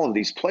in all of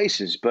these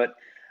places. But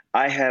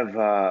I have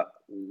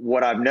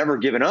what I've never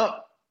given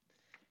up,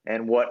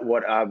 and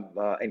what I'm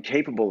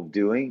incapable of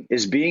doing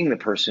is being the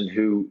person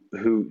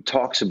who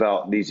talks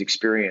about these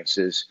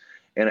experiences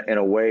in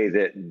a way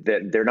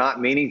that they're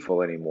not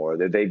meaningful anymore,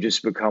 that they've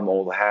just become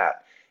old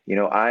hat.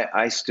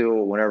 I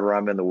still, whenever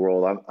I'm in the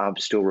world, I'm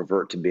still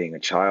revert to being a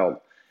child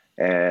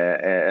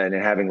and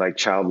having like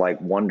childlike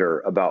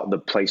wonder about the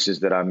places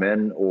that I'm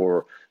in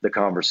or the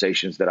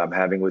conversations that I'm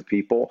having with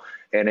people.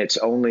 And it's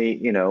only,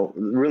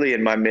 really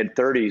in my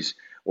mid-30s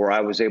where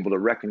I was able to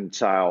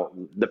reconcile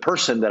the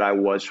person that I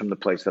was from the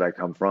place that I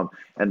come from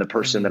and the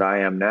person that I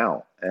am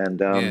now.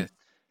 And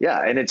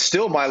and it's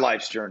still my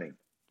life's journey.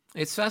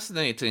 It's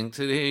fascinating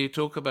to hear you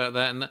talk about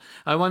that. And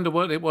I wonder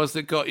what it was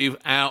that got you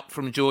out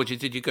from Georgia.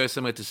 Did you go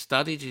somewhere to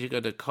study? Did you go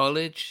to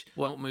college?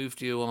 What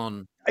moved you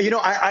on? I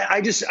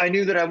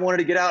knew that I wanted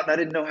to get out, and I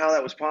didn't know how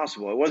that was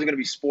possible. It wasn't going to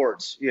be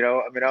sports.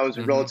 I was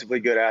a relatively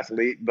good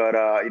athlete, but,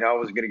 I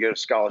wasn't going to get a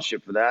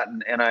scholarship for that.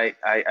 And I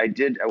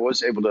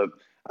was able to,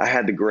 I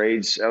had the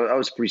grades. I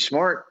was pretty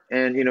smart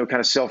and, kind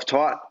of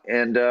self-taught,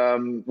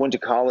 and went to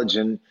college.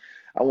 And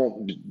I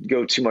won't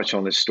go too much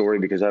on this story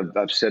because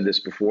I've said this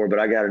before, but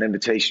I got an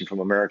invitation from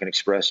American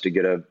Express to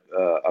get a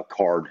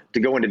card to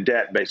go into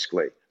debt,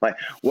 basically. Like,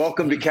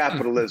 welcome to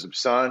capitalism,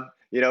 son.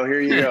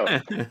 Here you go.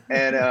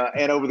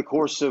 And over the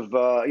course of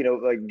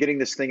like getting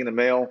this thing in the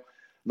mail,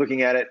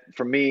 looking at it,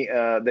 for me,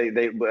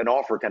 an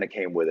offer kind of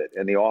came with it,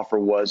 and the offer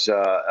was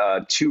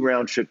 2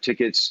 round-trip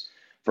tickets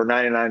for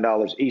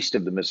 $99 east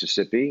of the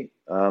Mississippi,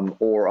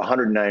 or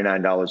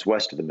 $199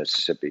 west of the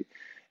Mississippi.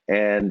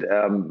 And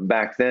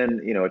back then,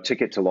 a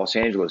ticket to Los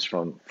Angeles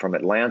from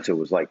Atlanta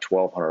was like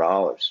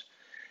 $1,200.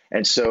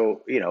 And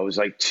so, it was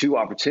like 2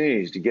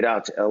 opportunities to get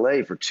out to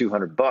LA for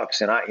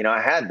 $200. And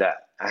I had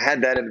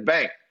that in the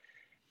bank.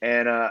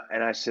 And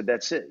I said,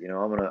 that's it.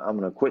 I'm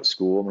going to quit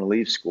school. I'm going to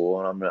leave school,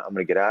 and I'm going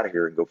to get out of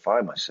here and go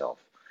find myself.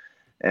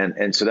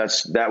 And so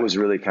that was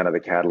really kind of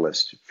the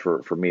catalyst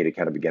for me to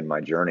kind of begin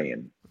my journey.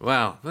 And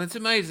wow, that's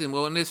amazing.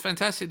 Well, and it's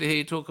fantastic to hear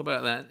you talk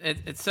about that.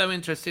 It's so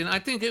interesting. I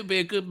think it would be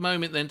a good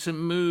moment then to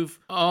move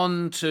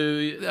on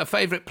to a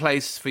favourite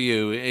place for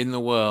you in the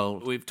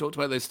world. We've talked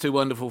about those 2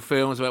 wonderful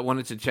films about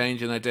wanting to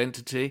change an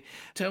identity.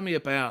 Tell me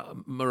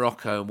about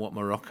Morocco and what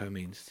Morocco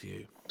means to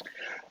you.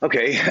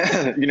 Okay,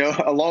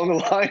 along the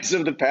lines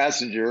of The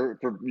Passenger,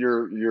 for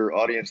your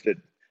audience that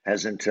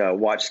hasn't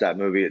watched that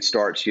movie, it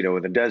starts,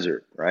 in the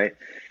desert, right?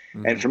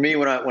 Mm-hmm. And for me,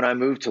 when I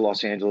moved to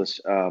Los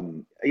Angeles,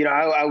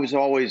 I was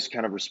always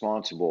kind of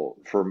responsible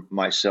for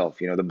myself.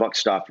 The buck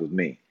stopped with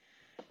me,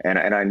 and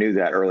I knew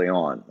that early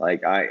on.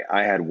 Like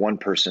I had one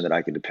person that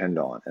I could depend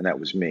on, and that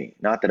was me.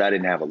 Not that I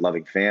didn't have a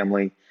loving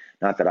family,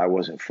 not that I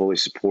wasn't fully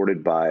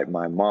supported by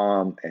my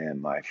mom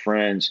and my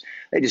friends.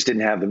 They just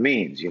didn't have the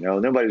means.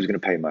 Nobody was going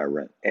to pay my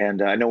rent, and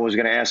no one was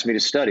going to ask me to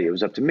study. It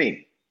was up to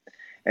me.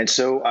 And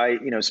so I,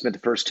 spent the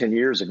first 10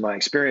 years of my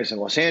experience in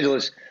Los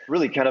Angeles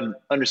really kind of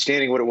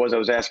understanding what it was I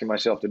was asking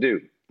myself to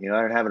do.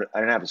 I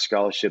didn't have a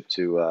scholarship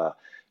to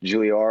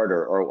Juilliard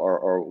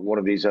or one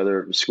of these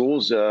other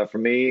schools. For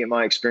me,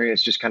 my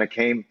experience just kind of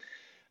came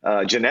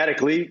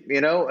genetically.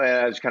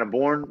 I was kind of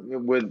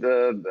born with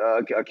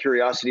a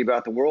curiosity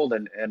about the world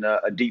and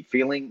a deep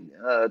feeling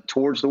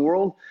towards the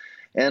world.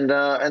 And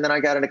then I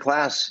got into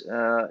class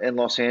in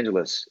Los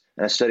Angeles,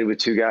 and I studied with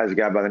two guys, a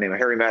guy by the name of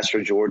Harry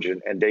Master George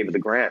and David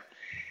LeGrant.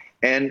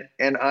 And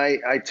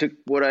I took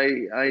what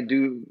I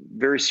do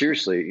very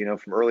seriously.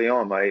 From early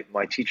on,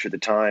 my teacher at the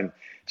time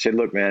said,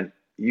 "Look, man,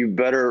 you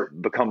better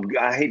become,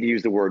 I hate to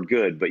use the word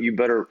good, but you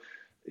better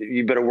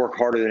work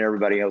harder than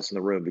everybody else in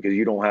the room because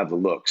you don't have the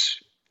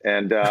looks."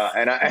 And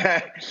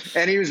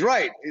and he was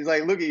right. He's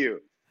like, "Look at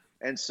you."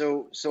 And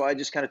so I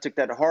just kind of took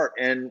that to heart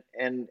and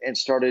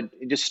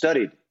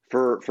studied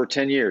for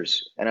 10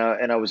 years. And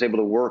I was able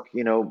to work,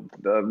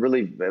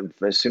 really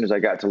as soon as I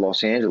got to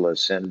Los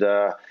Angeles.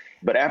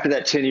 But after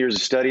that 10 years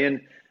of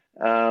studying,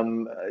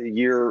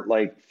 year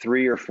like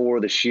 3 or 4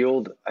 of the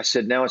Shield, I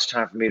said, now it's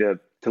time for me to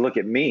look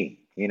at me.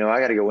 I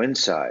got to go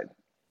inside.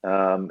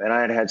 And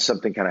I had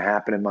something kind of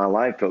happen in my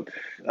life,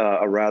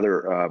 a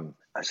rather,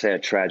 I say a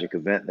tragic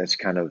event. That's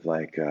kind of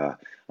like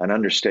an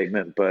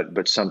understatement,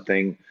 but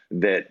something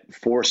that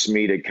forced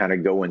me to kind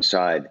of go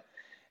inside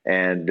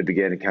and to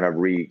begin kind of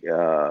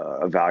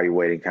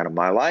evaluating kind of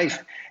my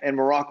life. And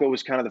Morocco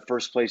was kind of the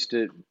first place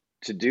to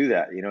do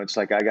that. It's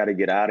like, I got to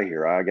get out of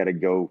here. I got to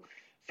go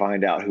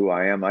find out who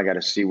I am. I got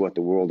to see what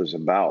the world is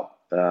about,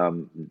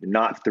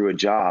 not through a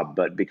job,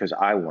 but because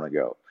I want to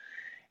go.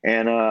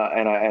 And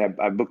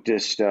I booked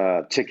this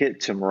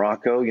ticket to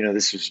Morocco.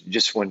 This was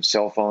just when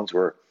cell phones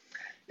were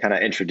kind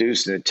of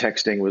introduced, and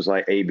texting was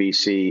like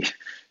ABC,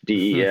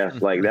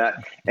 DEF, like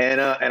that.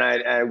 And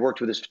I worked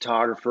with this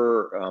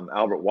photographer,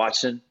 Albert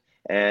Watson,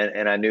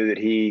 and I knew that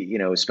he,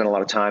 spent a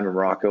lot of time in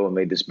Morocco and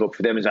made this book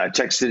for them. And I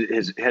texted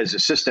his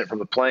assistant from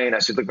the plane. I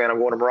said, "Look, man, I'm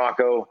going to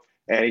Morocco."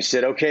 And he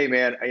said, "Okay,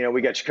 man,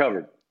 we got you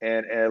covered."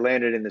 And I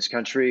landed in this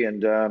country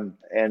and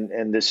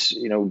this,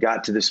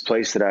 got to this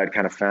place that I had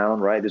kind of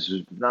found, right? This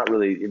was not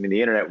really,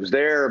 the internet was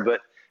there, but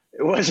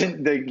it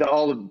wasn't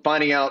all the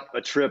finding out a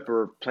trip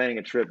or planning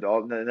a trip.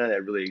 None of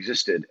that really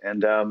existed.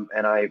 And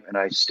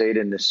I stayed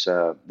in this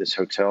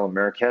hotel in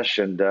Marrakesh,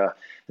 and there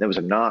was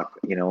a knock,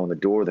 on the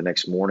door the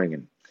next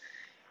morning,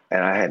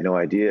 and I had no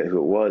idea who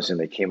it was. And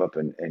they came up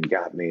and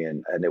got me.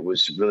 And it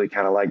was really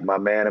kind of like my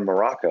man in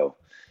Morocco.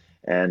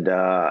 And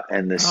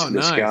this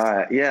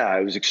guy, yeah,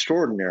 it was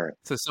extraordinary.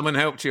 So someone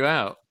helped you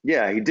out?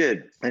 Yeah, he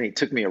did. And he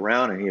took me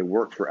around, and he had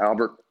worked for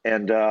Albert.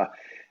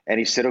 And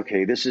he said,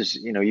 "Okay, this is,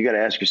 you got to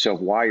ask yourself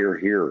why you're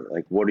here.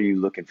 Like, what are you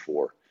looking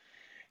for?"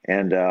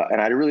 And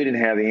I really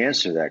didn't have the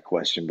answer to that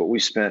question, but we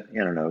spent,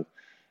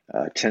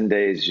 10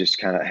 days just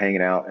kind of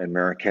hanging out in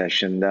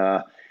Marrakesh. And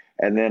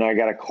then I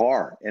got a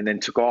car and then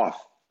took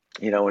off,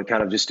 and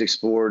kind of just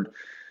explored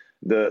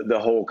the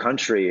whole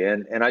country.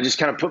 And I just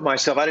kind of put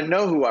myself, I didn't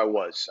know who I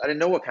was. I didn't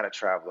know what kind of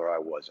traveler I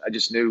was. I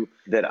just knew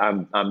that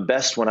I'm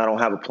best when I don't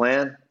have a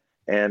plan.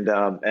 And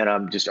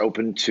I'm just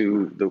open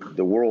to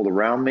the world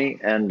around me.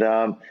 And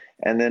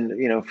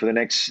then, for the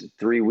next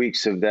 3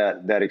 weeks of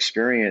that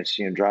experience,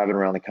 driving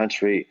around the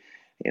country,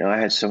 I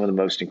had some of the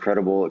most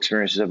incredible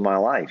experiences of my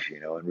life,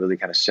 and really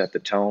kind of set the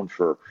tone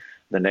for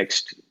the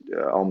next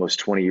almost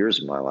 20 years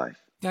of my life.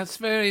 That's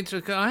very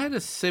interesting. I had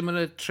a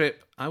similar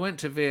trip. I went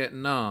to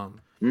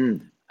Vietnam.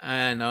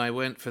 And I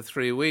went for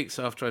 3 weeks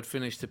after I'd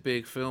finished a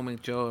big filming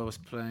job. I was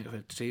playing for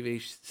a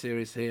TV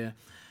series here,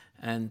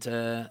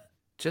 and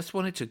just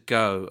wanted to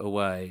go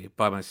away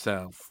by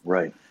myself.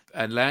 Right.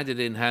 And landed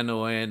in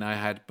Hanoi, and I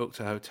had booked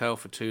a hotel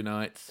for 2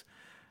 nights.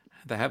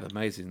 They have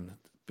amazing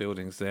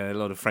buildings there, a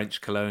lot of French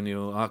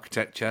colonial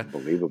architecture.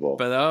 Unbelievable.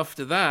 But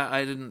after that,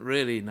 I didn't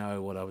really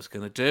know what I was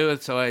going to do,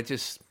 and so I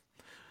just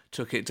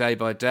took it day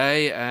by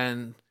day.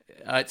 And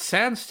it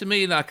sounds to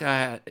me like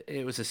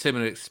it was a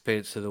similar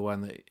experience to the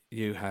one that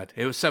you had.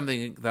 It was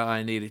something that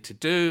I needed to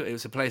do. It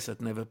was a place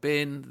I'd never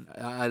been.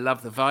 I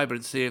love the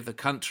vibrancy of the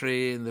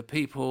country and the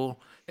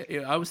people.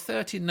 I was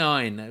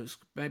 39.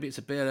 Maybe it's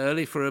a bit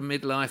early for a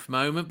midlife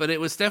moment, but it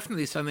was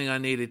definitely something I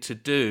needed to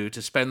do,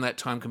 to spend that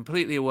time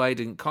completely away,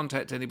 didn't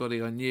contact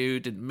anybody I knew,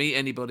 didn't meet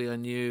anybody I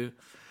knew.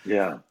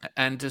 Yeah.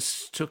 And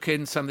just took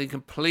in something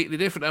completely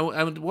different.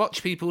 I would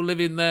watch people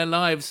living their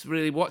lives,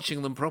 really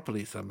watching them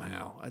properly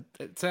somehow.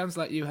 It sounds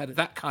like you had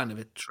that kind of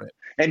a trip.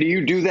 And do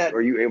you do that?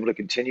 Are you able to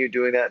continue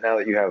doing that now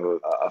that you have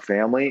a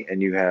family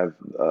and you have,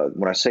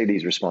 when I say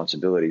these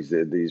responsibilities,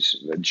 these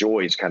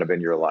joys kind of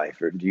in your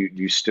life, or do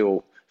you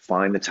still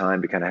find the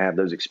time to kind of have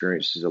those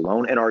experiences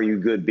alone? And are you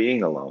good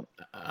being alone?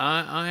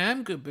 I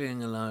am good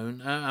being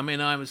alone.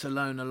 I was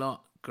alone a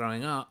lot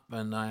growing up,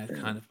 and I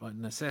kind of by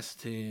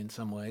necessity in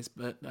some ways,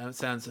 but it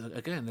sounds,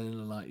 again, a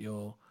little like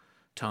your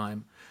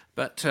time.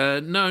 But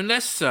no,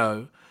 less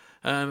so,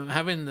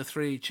 having the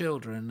 3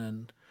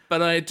 children.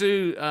 But I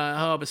do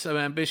harbour some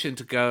ambition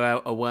to go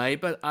out away,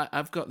 but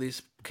I've got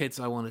these kids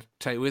I want to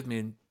take with me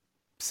and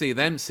see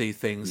them see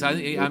things.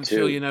 I'm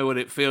sure you know what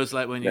it feels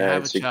like when you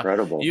have a child.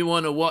 Incredible. You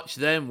want to watch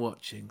them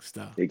watching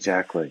stuff.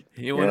 Exactly.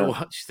 You want to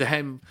watch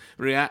them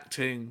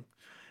reacting.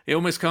 You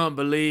almost can't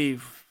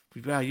believe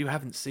wow, you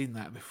haven't seen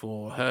that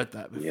before, heard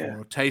that before,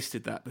 or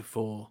tasted that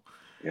before.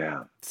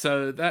 Yeah.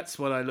 So that's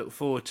what I look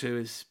forward to,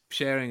 is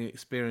sharing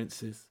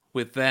experiences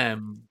with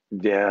them.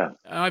 Yeah.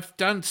 I've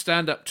done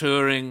stand-up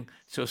touring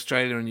to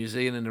Australia and New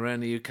Zealand, around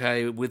the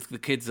UK with the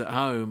kids at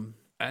home.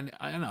 And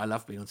I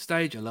love being on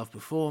stage. I love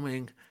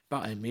performing.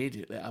 But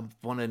immediately I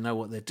want to know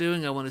what they're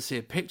doing. I want to see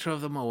a picture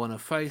of them. I want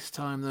to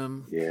FaceTime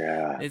them.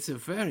 Yeah. It's a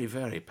very,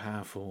 very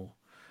powerful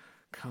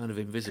kind of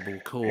invisible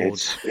cord.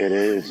 It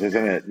is,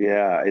 isn't it?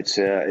 Yeah. It's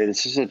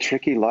just a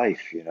tricky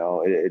life, you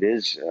know. It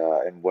is,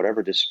 in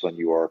whatever discipline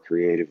you are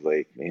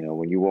creatively. You know,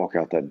 when you walk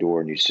out that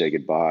door and you say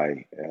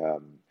goodbye,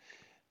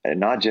 and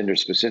not gender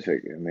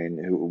specific. I mean,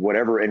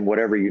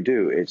 whatever you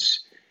do,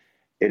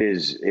 it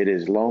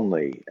is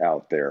lonely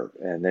out there,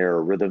 and there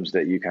are rhythms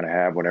that you kind of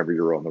have whenever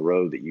you're on the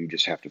road that you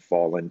just have to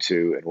fall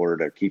into in order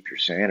to keep your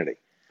sanity.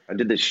 I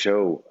did this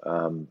show,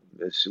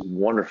 this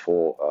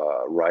wonderful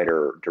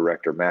writer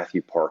director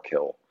Matthew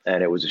Parkhill,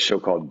 and it was a show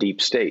called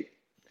Deep State.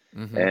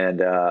 Mm-hmm.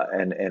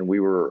 And we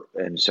were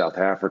in South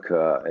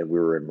Africa, and we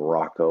were in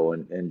Morocco,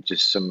 and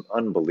just some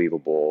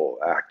unbelievable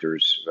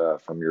actors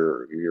from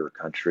your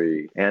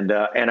country. And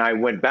I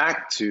went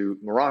back to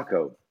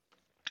Morocco,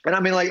 and I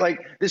mean,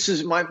 like this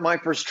is my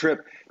first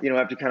trip, you know,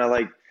 after kind of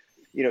like,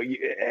 you know,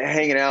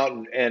 hanging out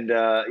and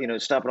you know,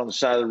 stopping on the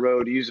side of the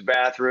road to use the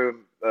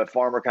bathroom. A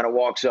farmer kind of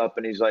walks up,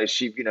 and he's like,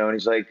 sheep, you know, and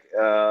he's like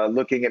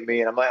looking at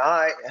me, and I'm like,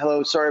 hi,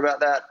 hello, sorry about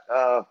that.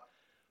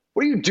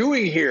 What are you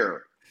doing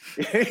here?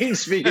 He didn't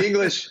speak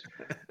English,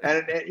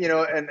 and you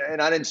know,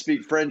 and I didn't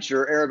speak French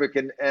or Arabic,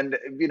 and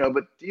you know,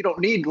 but you don't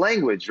need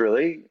language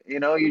really, you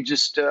know, you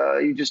just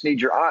need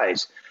your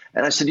eyes.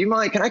 And I said, do you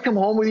mind? Can I come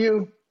home with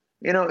you?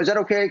 You know, is that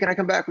okay? Can I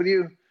come back with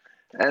you?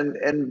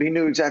 And he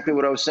knew exactly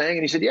what I was saying,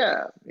 and he said,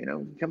 yeah, you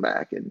know, come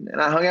back. And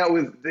I hung out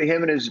with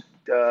him and his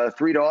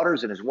 3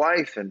 daughters and his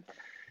wife, and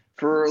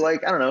for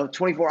like, I don't know,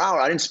 24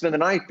 hours. I didn't spend the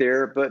night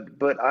there,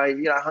 but I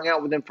hung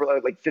out with them for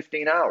like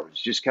 15 hours,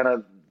 just kind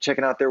of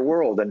checking out their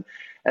world.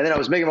 And then I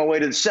was making my way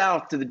to the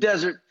south, to the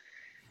desert,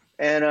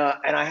 and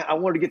I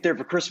wanted to get there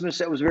for Christmas.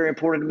 That was very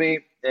important to me.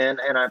 And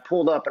I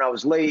pulled up, and I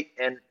was late,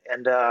 and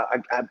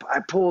I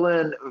pulled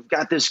in.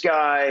 Got this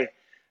guy,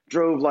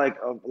 drove like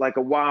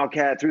a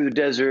wildcat through the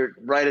desert,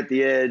 right at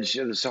the edge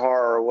of the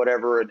Sahara or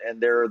whatever. And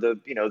there are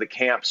the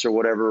camps or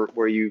whatever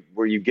where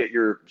you get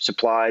your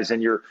supplies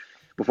and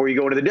before you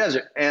go into the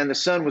desert. And the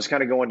sun was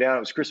kind of going down.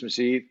 It was Christmas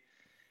Eve.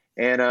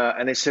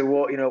 And they said,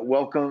 well, you know,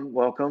 welcome.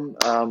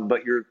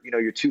 But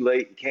you're too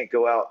late. You can't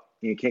go out.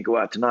 You can't go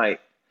out tonight.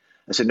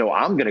 I said, no,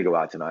 I'm going to go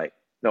out tonight.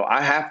 No,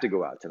 I have to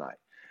go out tonight.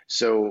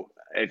 So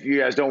if you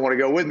guys don't want to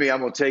go with me, I'm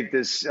going to take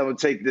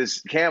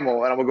this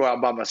camel, and I'm going to go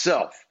out by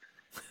myself.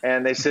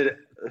 And they said,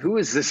 who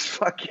is this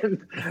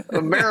fucking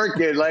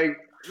American? Like,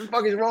 what the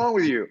fuck is wrong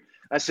with you?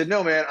 I said,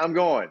 no, man, I'm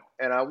going.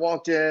 And I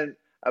walked in,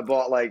 I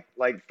bought like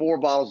 4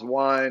 bottles of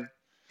wine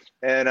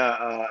and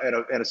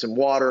some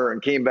water,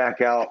 and came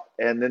back out.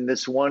 And then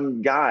this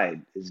one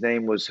guide, his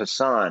name was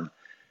Hassan,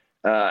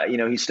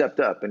 he stepped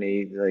up and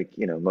he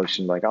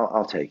motioned like,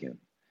 I'll take him.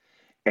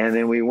 And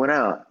then we went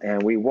out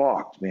and we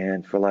walked,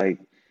 man, for like,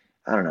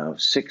 I don't know,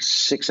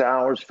 6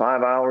 hours,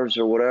 5 hours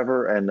or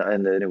whatever. And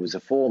then it was a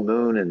full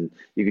moon, and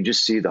you could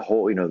just see the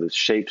whole, the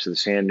shapes of the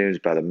sand dunes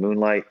by the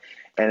moonlight.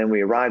 And then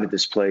we arrived at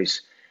this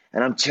place,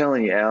 and I'm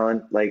telling you,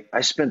 Alan, like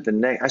I spent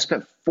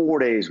 4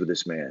 days with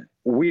this man.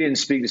 We didn't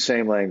speak the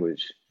same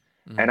language.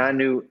 Mm-hmm. And I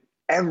knew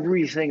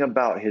everything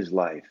about his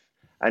life.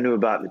 I knew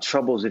about the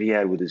troubles that he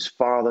had with his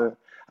father.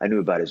 I knew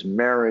about his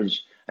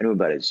marriage. I knew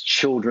about his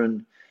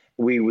children.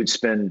 We would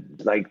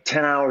spend like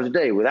 10 hours a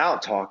day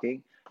without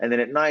talking. And then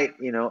at night,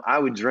 I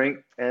would drink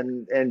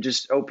and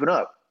just open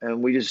up.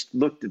 And we just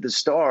looked at the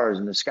stars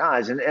and the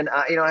skies. And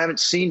I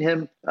haven't seen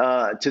him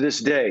to this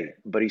day,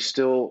 but he's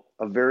still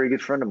a very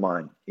good friend of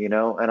mine,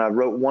 and I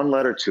wrote one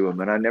letter to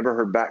him, and I never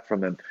heard back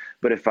from him.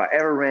 But if I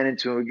ever ran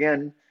into him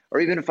again, or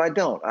even if I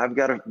don't, I've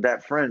got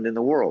that friend in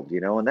the world,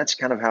 and that's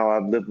kind of how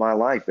I've lived my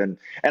life. And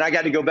I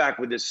got to go back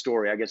with this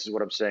story, I guess is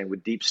what I'm saying.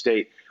 With Deep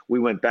State, we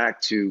went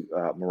back to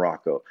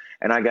Morocco,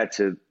 and I got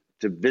to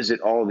visit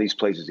all of these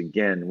places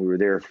again. We were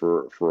there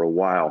for a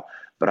while,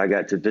 but I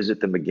got to visit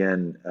them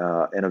again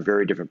in a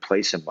very different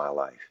place in my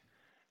life.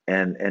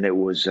 And it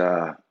was,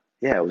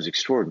 it was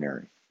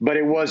extraordinary. But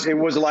it was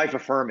life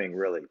affirming,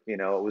 really.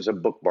 It was a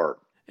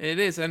bookmark. It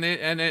is, and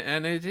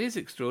it is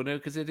extraordinary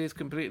because it is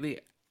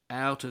completely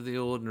out of the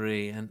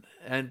ordinary.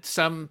 And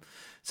some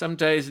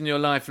days in your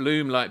life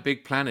loom like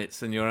big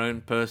planets in your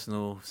own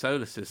personal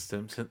solar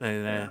systems, aren't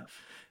they?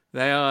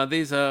 Yeah.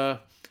 These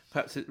are.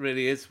 Perhaps it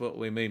really is what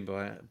we mean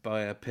by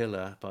a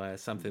pillar, by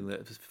something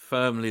that's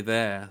firmly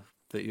there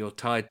that you're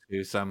tied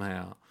to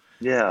somehow.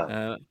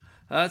 Yeah,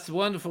 that's a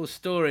wonderful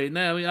story.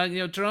 Now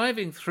you're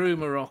driving through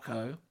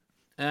Morocco,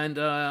 and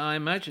I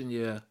imagine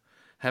you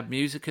have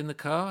music in the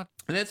car.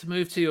 Let's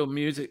move to your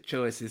music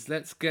choices.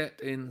 Let's get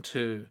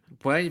into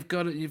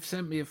you've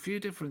sent me a few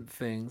different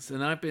things,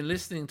 and I've been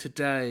listening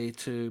today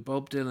to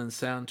Bob Dylan's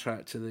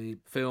soundtrack to the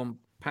film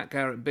Pat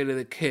Garrett, Billy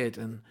the Kid,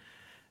 and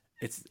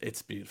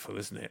it's beautiful,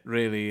 isn't it?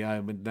 Really, I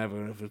would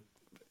never have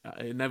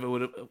it never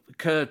would have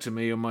occurred to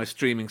me on my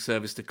streaming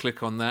service to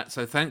click on that.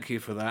 So thank you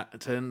for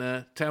that.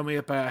 And tell me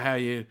about how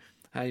you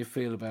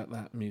feel about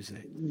that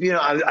music. You know,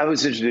 I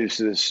was introduced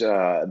to this.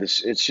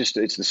 It's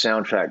the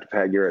soundtrack to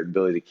Pat Garrett and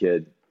Billy the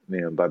Kid,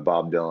 by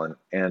Bob Dylan.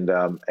 And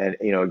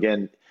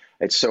again,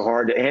 it's so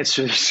hard to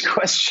answer these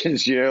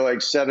questions.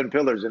 Like 7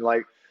 pillars in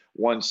like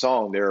one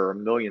song. There are a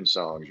million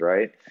songs,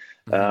 right?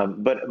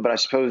 Mm-hmm. But I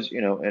suppose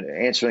and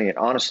answering it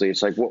honestly,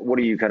 it's like what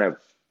do you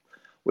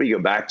go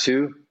back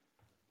to?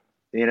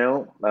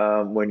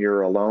 When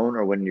you're alone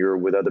or when you're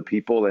with other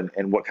people,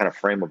 and what kind of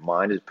frame of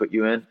mind it put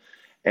you in.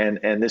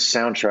 And this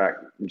soundtrack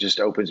just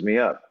opens me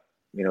up,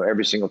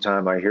 every single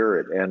time I hear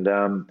it.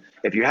 And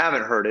if you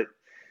haven't heard it,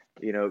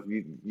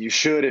 you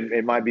should, and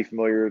it might be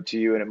familiar to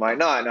you and it might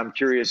not. And I'm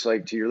curious,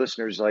 like, to your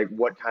listeners, like,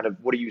 what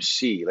do you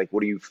see? Like, what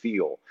do you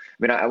feel?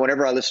 I mean,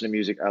 whenever I listen to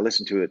music, I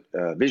listen to it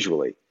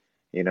visually.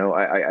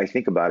 I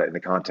think about it in the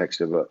context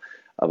of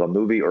a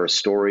movie or a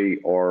story,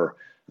 or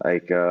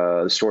like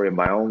the story of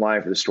my own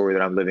life, or the story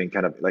that I'm living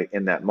kind of like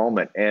in that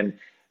moment. And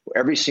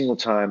every single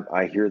time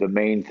I hear the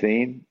main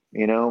theme,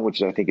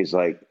 which I think is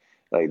like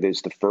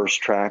there's the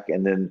first track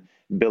and then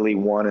Billy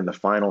 1 and the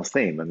final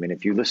theme. I mean,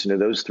 if you listen to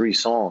those 3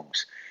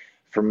 songs,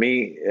 for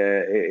me,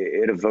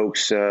 it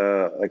evokes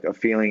like a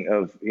feeling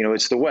of,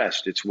 it's the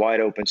West, it's wide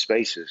open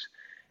spaces.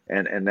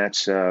 And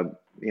that's,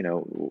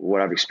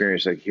 what I've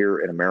experienced like here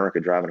in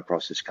America, driving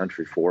across this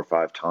country 4 or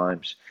 5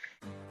 times.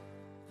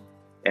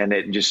 And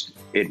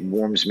it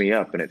warms me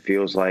up, and it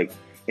feels like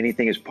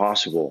anything is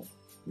possible.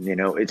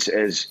 It's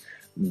as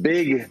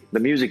big, the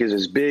music is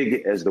as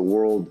big as the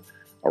world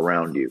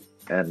around you.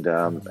 And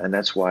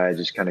that's why I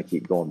just kind of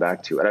keep going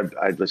back to it.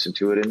 I'd listen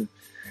to it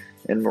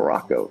in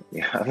Morocco.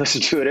 I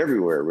listen to it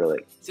everywhere, really.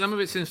 Some of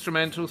it's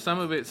instrumental, some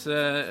of it's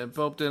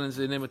Bob Dylan's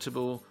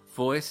inimitable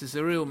voice. It's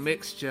a real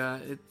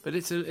mixture, but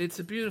it's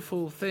a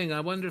beautiful thing. I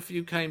wonder if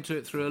you came to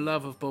it through a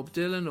love of Bob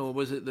Dylan, or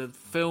was it the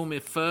film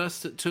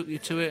first that took you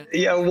to it?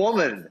 Yeah, a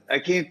woman. I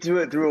came to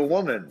it through a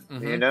woman.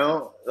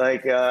 Mm-hmm.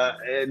 Like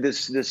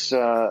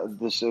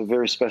this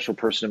very special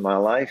person in my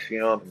life.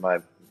 In my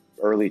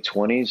early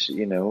 20s.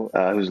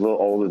 Who's a little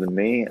older than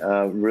me.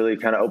 Really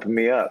kind of opened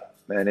me up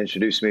and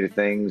introduced me to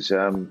things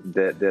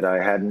that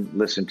I hadn't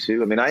listened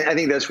to. I mean, I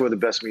think that's where the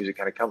best music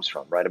kind of comes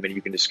from, right? I mean,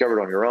 you can discover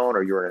it on your own,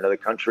 or you're in another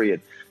country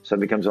and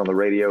something comes on the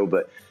radio.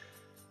 But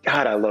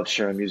God, I love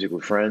sharing music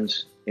with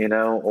friends,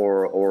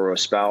 or a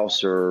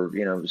spouse, or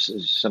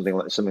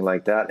something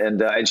like that.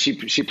 And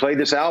she played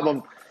this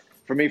album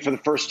for me for the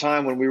first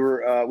time when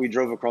we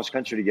drove across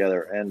country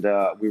together, and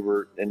we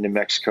were in New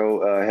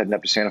Mexico heading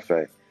up to Santa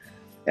Fe.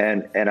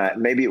 And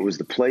maybe it was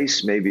the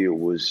place, maybe it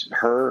was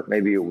her,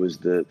 maybe it was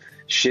the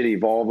shitty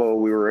Volvo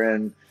we were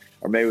in,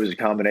 or maybe it was a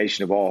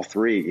combination of all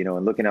 3,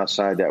 and looking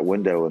outside that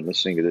window and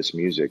listening to this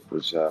music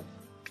was,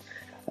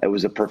 it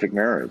was a perfect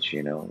marriage,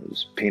 it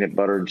was peanut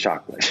butter and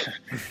chocolate.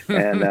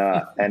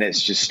 And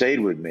it's just stayed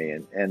with me.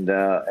 And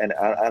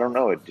I don't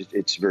know,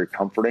 it's very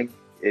comforting.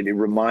 It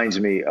reminds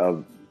me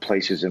of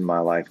places in my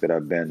life that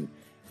I've been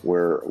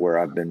where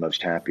I've been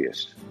most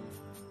happiest.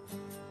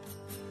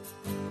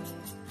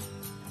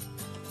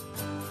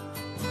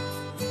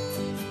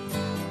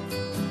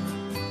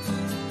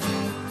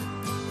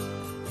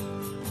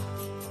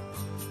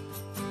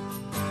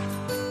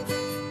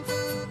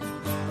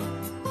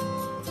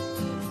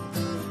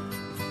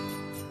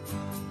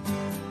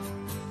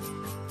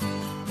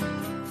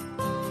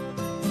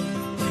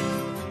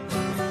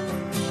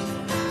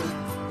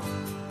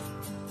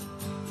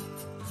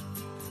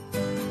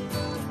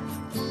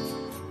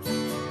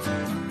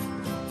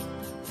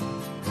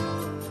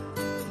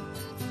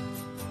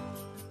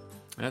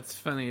 That's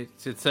funny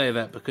to say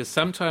that, because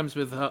sometimes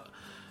with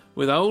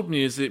old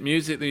music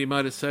that you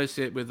might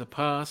associate with the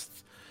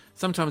past,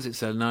 sometimes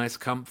it's a nice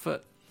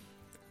comfort,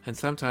 and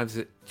sometimes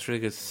it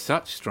triggers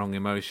such strong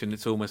emotion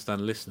it's almost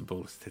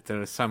unlistenable.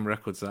 There are some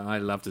records that I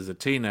loved as a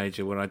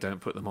teenager where I don't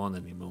put them on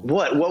anymore.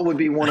 What would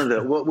be one of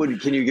the?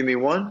 Can you give me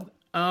one?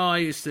 Oh, I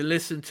used to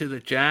listen to The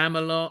Jam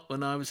a lot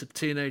when I was a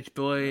teenage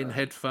boy in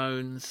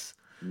headphones.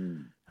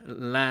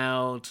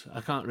 Loud.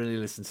 I can't really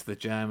listen to The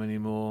Jam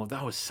anymore.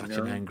 That was such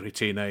an angry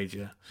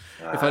teenager.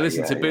 If I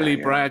listen to Billy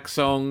Bragg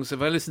songs,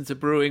 if I listen to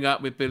Brewing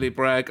Up with Billy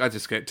Bragg, I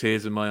just get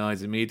tears in my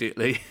eyes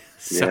immediately.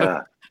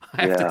 So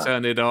I have to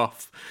turn it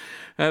off.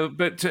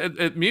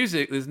 But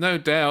music, there's no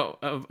doubt,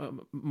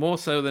 more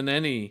so than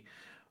any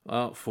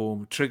art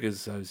form,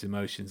 triggers those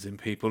emotions in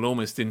people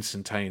almost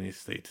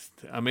instantaneously.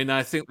 I mean,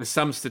 I think there's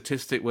some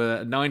statistic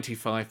where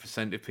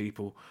 95% of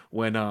people,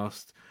 when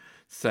asked,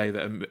 say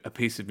that a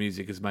piece of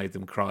music has made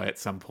them cry at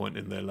some point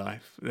in their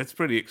life. That's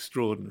pretty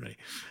extraordinary.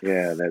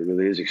 Yeah, that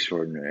really is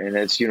extraordinary. And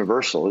it's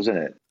universal, isn't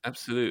it?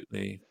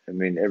 Absolutely. I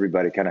mean,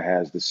 everybody kind of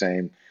has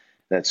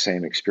that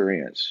same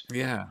experience.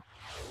 Yeah.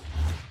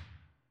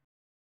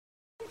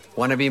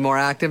 Want to be more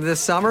active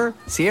this summer?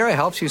 Sierra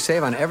helps you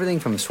save on everything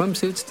from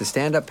swimsuits to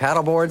stand-up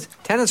paddleboards,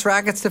 tennis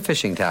rackets to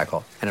fishing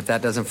tackle. And if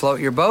that doesn't float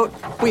your boat,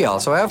 we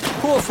also have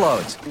pool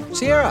floats.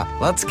 Sierra,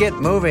 let's get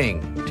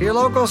moving. To your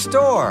local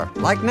store,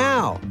 like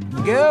now.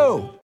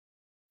 Go!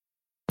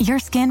 Your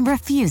skin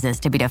refuses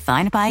to be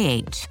defined by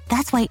age.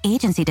 That's why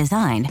Agency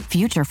designed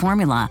Future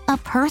Formula, a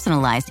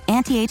personalized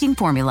anti-aging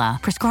formula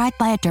prescribed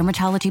by a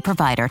dermatology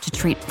provider to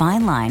treat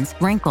fine lines,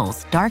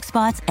 wrinkles, dark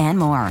spots, and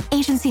more.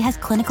 Agency has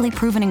clinically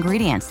proven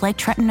ingredients like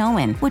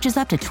tretinoin, which is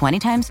up to 20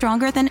 times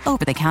stronger than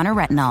over-the-counter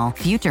retinol.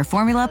 Future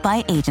Formula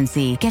by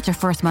Agency. Get your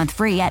first month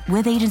free at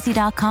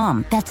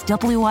withagency.com. That's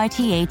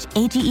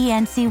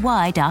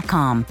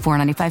WITHAGENCY.com.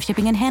 $4.95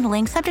 shipping and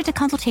handling, subject to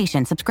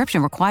consultation.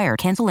 Subscription required.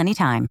 Cancel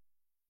anytime.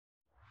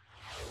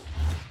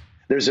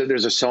 There's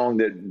a song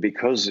that,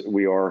 because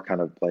we are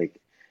kind of like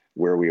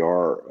where we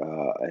are,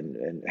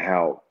 and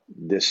how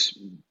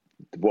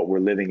what we're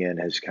living in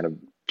has kind of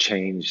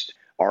changed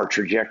our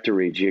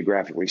trajectory,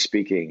 geographically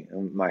speaking,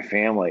 my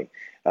family,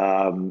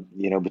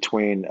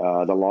 between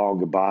The Long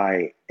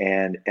Goodbye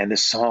and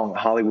this song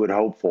Hollywood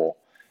Hopeful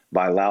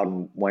by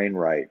Loudon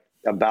Wainwright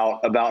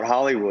about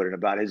Hollywood and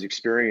about his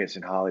experience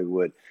in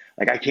Hollywood.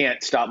 Like, I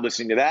can't stop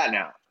listening to that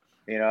now.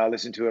 I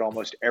listen to it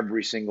almost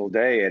every single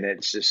day, and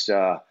it's just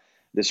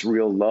this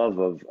real love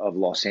of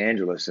Los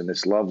Angeles and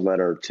this love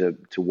letter to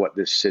what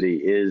this city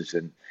is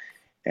and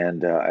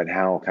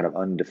how kind of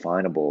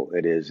undefinable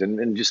it is.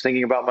 And just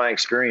thinking about my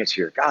experience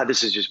here, God,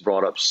 this has just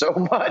brought up so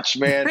much,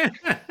 man,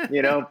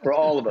 for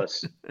all of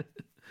us.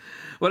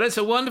 Well, it's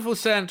a wonderful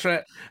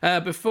soundtrack.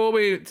 Before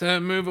we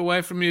move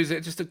away from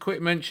music, just a quick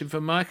mention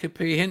for Micah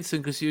P. Hinson,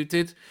 because you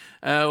did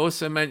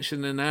also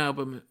mention an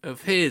album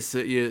of his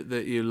that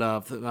you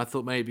love that I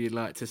thought maybe you'd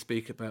like to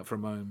speak about for a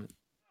moment.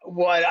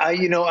 Well,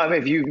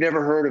 if you've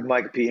never heard of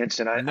Micah P.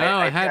 Hinson, I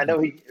know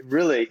he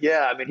really,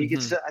 yeah. I mean, he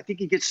gets, I think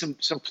he gets some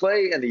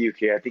play in the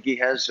UK. I think he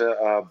has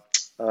a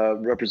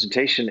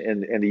representation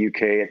in the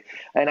UK.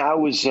 And I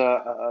was,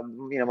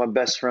 one of my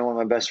best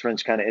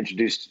friends kind of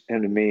introduced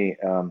him to me.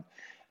 And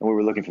we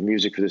were looking for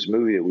music for this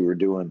movie that we were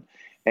doing.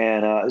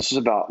 And this was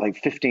about like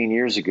 15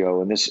 years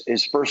ago. And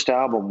his first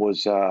album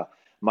was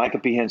Micah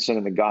P. Hinson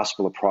and the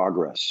Gospel of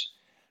Progress.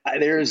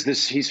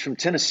 He's from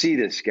Tennessee,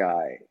 this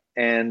guy.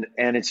 And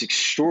it's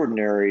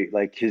extraordinary,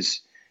 like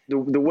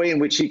the way in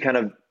which he kind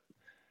of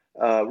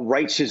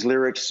writes his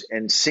lyrics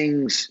and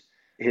sings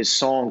his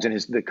songs, and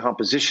the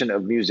composition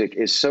of music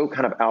is so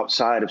kind of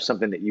outside of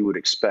something that you would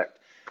expect.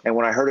 And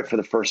when I heard it for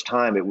the first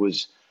time, it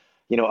was,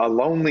 a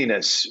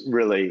loneliness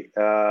really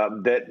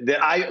that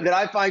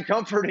I find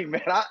comforting,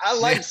 man. I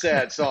like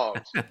sad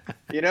songs,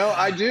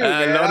 I do.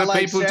 Man. A lot I of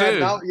like people sad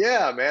do.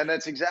 Yeah, man,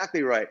 that's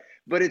exactly right.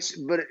 But his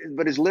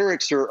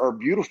lyrics are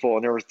beautiful,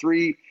 and there were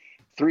three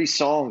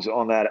songs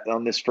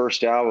on this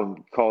first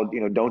album called,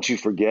 Don't You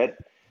Forget,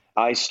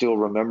 I Still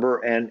Remember,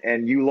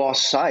 and You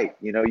Lost Sight.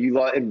 You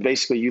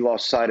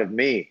lost sight of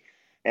me,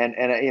 and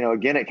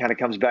again, it kind of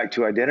comes back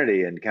to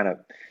identity and kind of,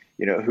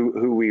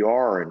 who we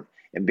are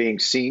and being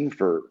seen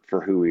for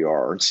who we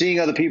are and seeing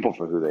other people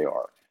for who they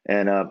are.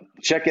 And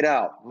check it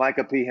out,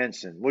 Micah P.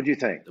 Hinson. What do you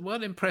think?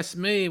 What impressed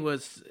me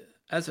was,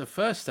 as a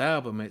first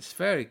album, it's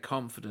very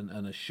confident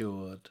and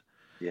assured.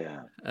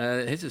 Yeah,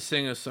 he's a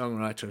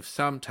singer-songwriter of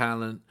some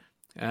talent.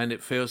 And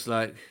it feels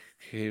like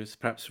he was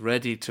perhaps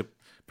ready to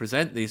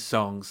present these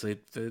songs.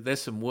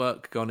 There's some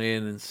work gone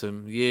in and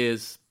some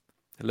years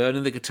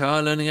learning the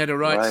guitar, learning how to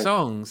write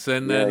songs.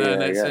 And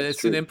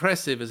it's an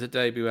impressive as a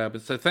debut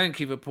album. So thank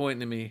you for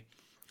pointing me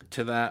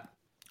to that.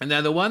 And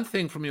now the one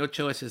thing from your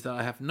choices that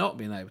I have not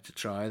been able to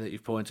try that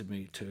you've pointed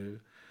me to,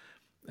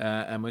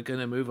 and we're going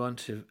to move on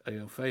to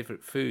your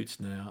favourite foods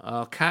now,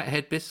 are cat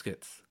head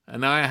biscuits.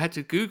 And I had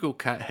to Google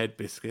cat head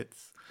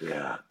biscuits.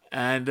 Yeah.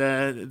 And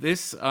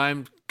this,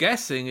 I'm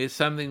guessing, is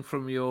something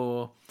from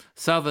your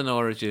southern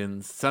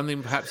origins,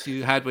 something perhaps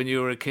you had when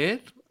you were a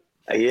kid?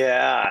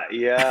 Yeah.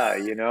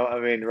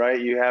 Right.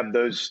 You have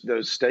those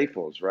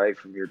staples, right,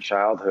 from your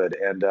childhood.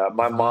 And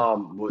my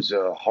mom was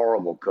a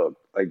horrible cook.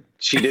 Like,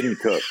 she didn't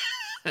cook.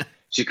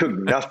 She cooked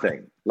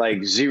nothing,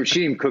 like zero. She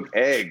didn't even cook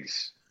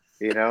eggs,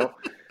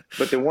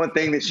 But the one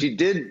thing that she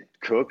did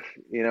cook,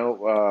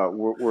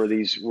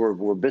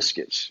 were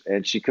biscuits,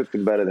 and she cooked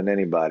them better than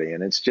anybody.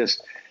 And it's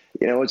just,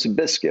 it's a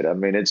biscuit. I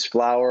mean, it's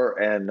flour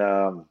and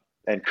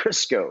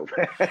Crisco,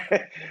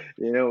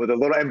 with a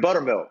little, and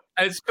buttermilk.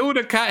 It's called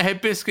a cat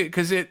head biscuit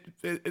because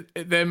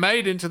they're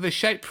made into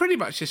pretty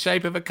much the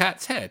shape of a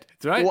cat's head,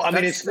 right? Well, I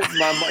mean,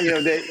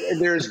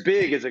 they're as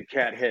big as a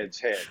cat head's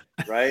head,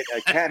 right?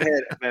 A cat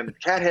head, and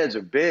cat heads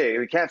are big. I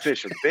mean,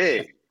 catfish are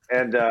big.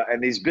 And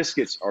these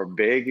biscuits are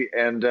big,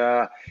 and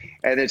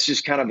it's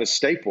just kind of a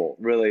staple,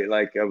 really,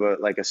 like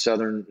a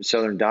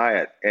southern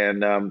diet,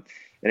 and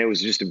it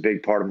was just a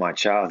big part of my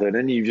childhood.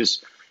 And you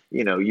just,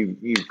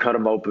 you cut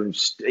them open.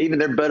 Even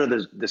they're better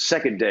the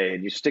second day,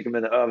 and you stick them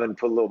in the oven,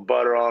 put a little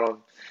butter on them,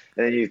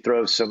 and then you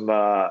throw some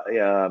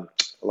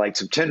like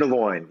some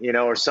tenderloin,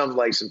 or some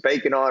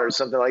bacon on it or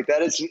something like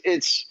that.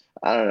 It's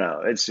I don't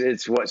know.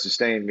 It's what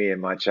sustained me in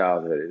my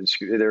childhood.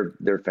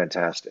 They're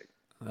fantastic.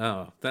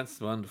 Oh,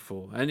 that's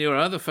wonderful. And your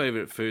other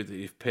favorite food that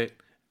you've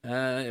picked,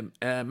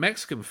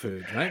 Mexican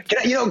food, right?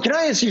 Can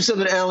I ask you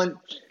something, Alan?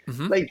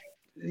 Mm-hmm. Like,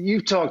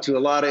 you've talked to a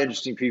lot of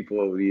interesting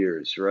people over the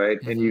years, right?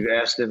 Mm-hmm. And you've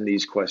asked them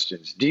these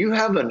questions. Do you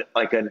have an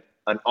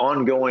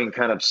ongoing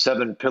kind of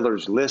 7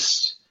 pillars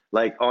list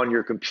like on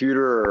your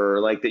computer,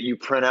 or like that you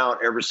print out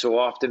ever so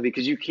often,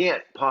 because you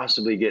can't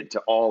possibly get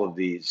to all of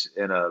these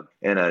in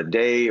a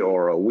day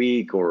or a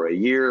week or a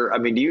year. I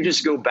mean, do you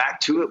just go back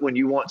to it when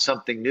you want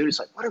something new? It's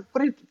like,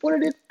 what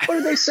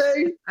did they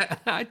say?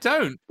 I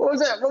don't. What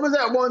was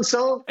that one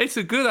song? It's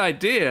a good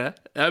idea.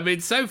 I mean,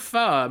 so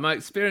far, my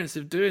experience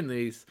of doing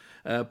these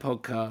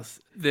podcasts,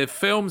 the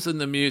films and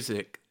the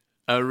music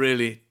are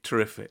really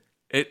terrific.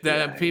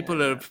 People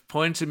have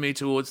pointed me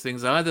towards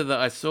things either that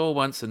I saw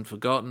once and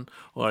forgotten,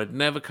 or I'd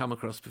never come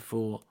across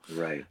before.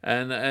 Right.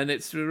 And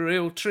it's a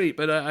real treat.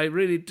 But I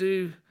really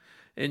do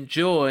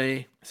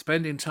enjoy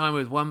spending time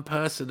with one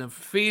person and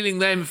feeling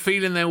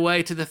their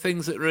way to the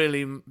things that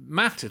really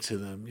matter to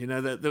them. You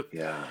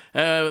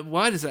know,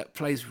 why does that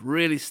place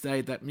really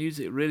stayed? That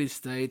music really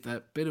stayed.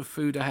 That bit of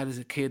food I had as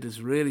a kid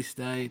has really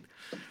stayed.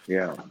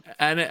 Yeah.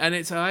 And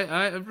it's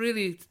I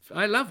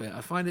love it.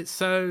 I find it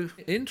so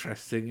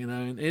interesting. You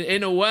know,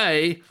 in a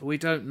way, we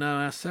don't know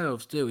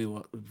ourselves, do we?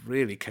 What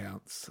really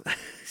counts?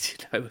 You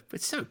know,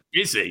 it's so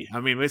busy. I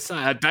mean,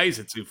 our days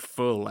are too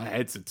full. Our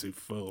heads are too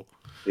full.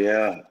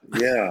 Yeah.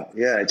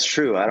 It's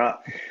true.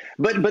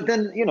 But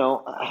then, you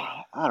know,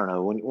 I don't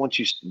know. Once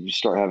you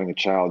start having a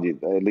child,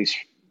 at least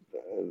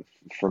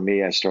for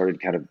me, I started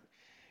kind of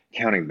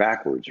counting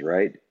backwards,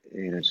 right?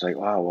 And it's like,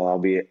 wow, well, I'll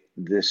be at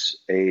this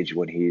age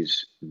when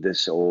he's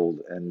this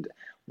old, and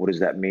what does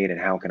that mean? And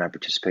how can I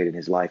participate in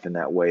his life in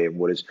that way?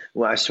 And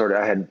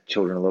I had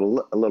children a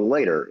little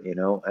later, you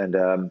know,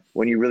 and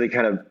when you really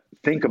kind of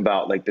think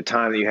about like the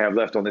time that you have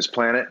left on this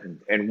planet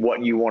and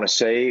what you want to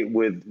say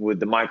with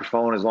the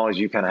microphone, as long as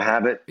you kind of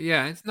have it.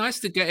 Yeah, it's nice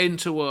to get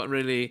into what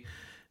really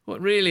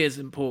is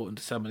important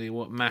to somebody,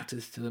 what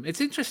matters to them. It's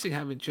interesting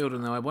having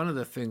children, though. One of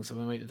the things, I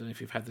don't know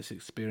if you've had this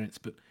experience,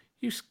 but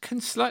you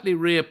can slightly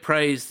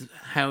reappraise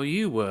how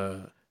you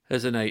were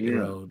as an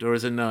 8-year-old or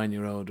as a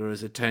 9-year-old or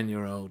as a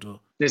 10-year-old. Or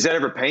is that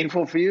ever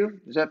painful for you?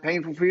 Is that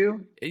painful for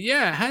you?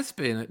 Yeah, it has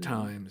been at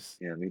times.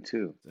 Yeah, me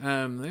too.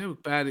 There were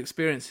bad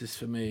experiences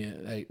for me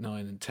at 8,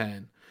 9 and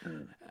 10.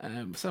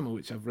 Some of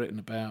which I've written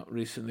about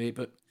recently,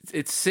 but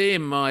it's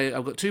seeing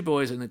I've got 2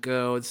 boys and a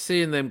girl, and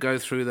seeing them go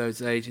through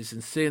those ages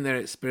and seeing their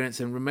experience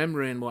and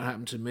remembering what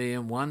happened to me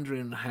and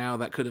wondering how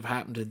that could have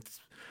happened,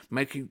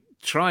 and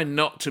trying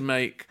not to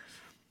make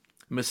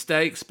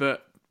mistakes,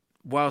 but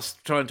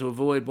whilst trying to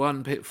avoid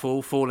one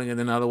pitfall, falling in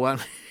another one.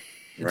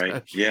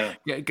 Right. Yeah.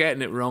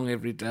 Getting it wrong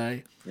every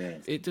day. Yeah.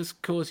 It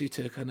just causes you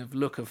to kind of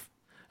look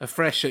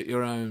afresh at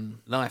your own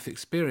life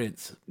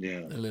experience. Yeah.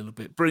 A little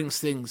bit. Brings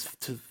things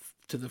to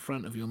the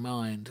front of your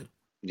mind.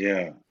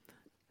 Yeah.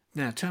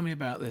 Now, tell me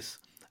about this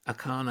a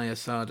carne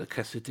asada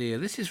quesadilla.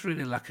 This is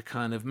really like a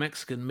kind of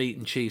Mexican meat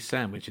and cheese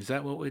sandwich. Is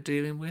that what we're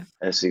dealing with?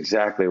 That's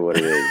exactly what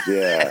it is.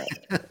 Yeah.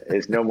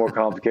 It's no more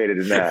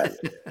complicated than that.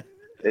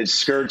 It's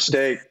skirt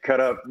steak cut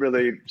up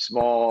really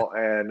small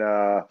and,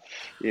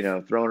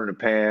 thrown in a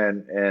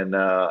pan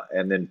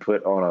and then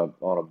put on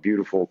a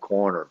beautiful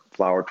corn or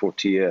flour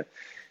tortilla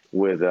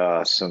with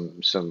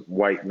some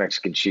white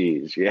Mexican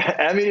cheese. Yeah.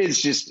 I mean,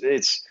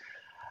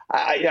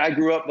 I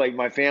grew up, like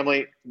my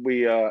family,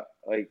 we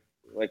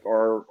like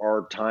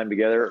our time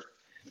together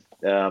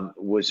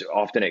was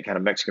often at kind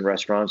of Mexican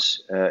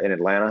restaurants in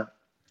Atlanta.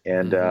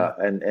 And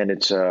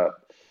it's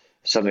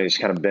something that's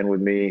kind of been with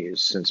me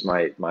since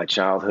my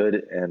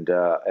childhood,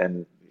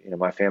 and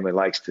my family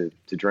likes to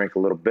drink a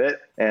little bit,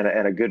 and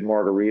a good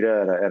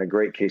margarita and a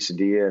great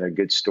quesadilla and a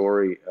good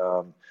story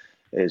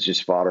is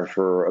just fodder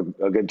for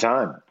a good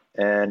time.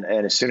 And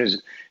as soon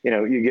as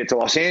you get to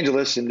Los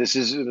Angeles, and this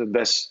is the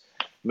best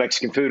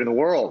Mexican food in the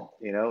world,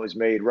 is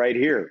made right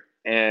here,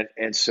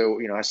 and so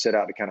I set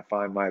out to kind of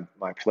find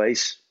my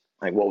place,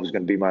 like what was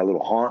going to be my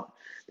little haunt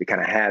to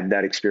kind of have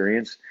that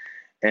experience.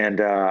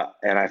 And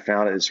I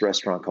found this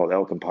restaurant called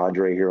El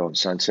Compadre here on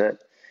Sunset,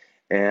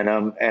 and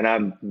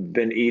I've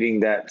been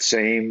eating that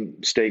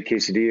same steak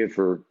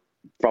quesadilla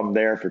from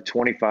there for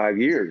 25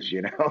 years,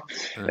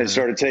 and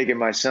started taking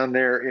my son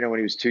there, when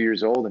he was 2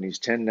 years old, and he's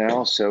 10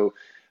 now. So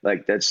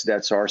like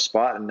that's our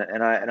spot, and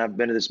I've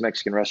been to this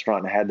Mexican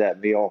restaurant and had that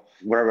meal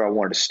wherever I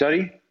wanted to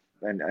study,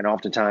 and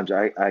oftentimes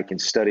I can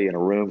study in a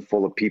room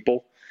full of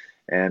people,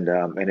 and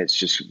it's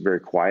just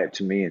very quiet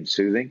to me and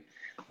soothing.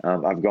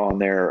 I've gone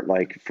there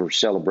like for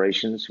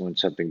celebrations when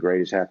something great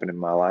has happened in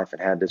my life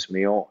and had this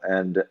meal,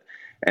 and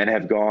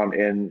have gone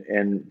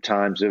in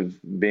times of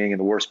being in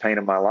the worst pain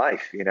of my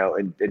life,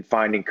 and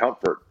finding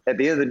comfort. At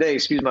the end of the day,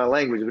 excuse my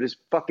language, but it's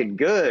fucking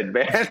good,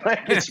 man.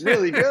 Like, it's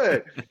really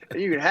good. And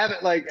you can have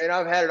it and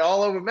I've had it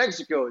all over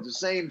Mexico. It's the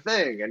same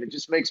thing. And it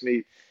just makes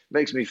me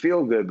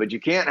feel good, but you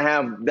can't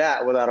have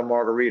that without a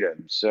margarita.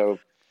 So,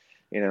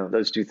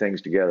 those two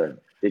things together.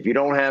 If you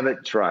don't have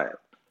it, try it.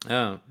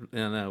 Oh,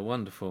 yeah, no,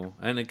 wonderful.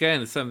 And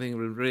again,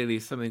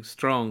 something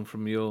strong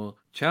from your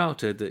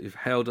childhood that you've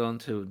held on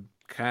to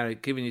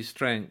and giving you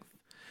strength.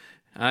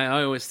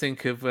 I always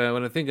think of,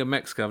 when I think of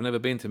Mexico, I've never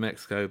been to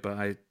Mexico,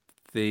 but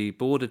the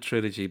Border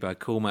Trilogy by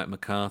Cormac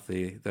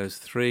McCarthy, those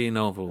 3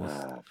 novels,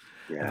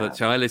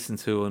 which I listened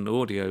to on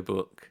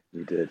audiobook.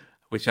 You did.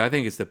 Which I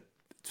think is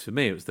for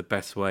me, it was the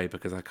best way,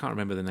 because I can't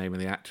remember the name of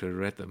the actor who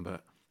read them,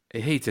 but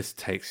He just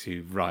takes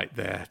you right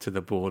there to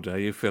the border.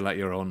 You feel like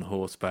you're on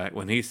horseback.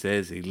 When he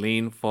says he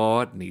leaned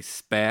forward and he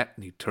spat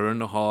and he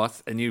turned the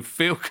horse, and you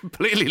feel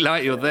completely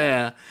like you're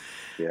there.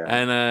 Yeah.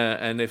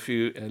 And if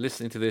you are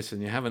listening to this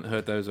and you haven't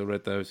heard those or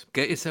read those,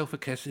 get yourself a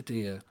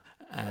quesadilla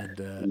and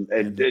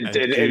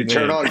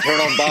turn on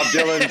Bob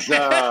Dylan's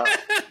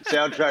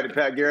soundtrack to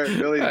Pat Garrett,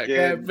 Billy the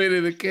Kid. Billy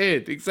the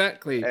Kid,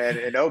 exactly.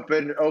 And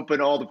open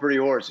All the Pretty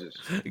Horses.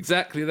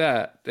 Exactly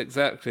that.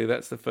 Exactly.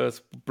 That's the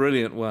first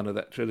brilliant one of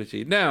that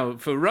trilogy. Now,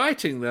 for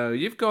writing, though,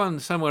 you've gone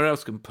somewhere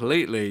else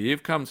completely.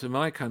 You've come to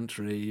my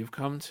country. You've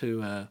come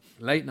to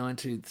late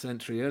 19th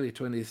century, early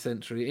 20th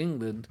century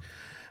England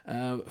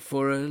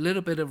for a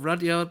little bit of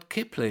Rudyard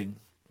Kipling.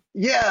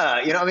 Yeah,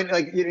 I mean,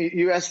 like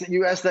you asked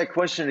that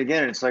question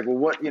again, and it's like, well,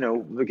 what,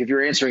 like if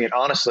you're answering it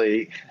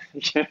honestly,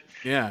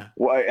 yeah,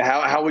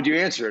 how would you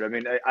answer it? I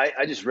mean,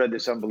 I just read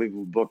this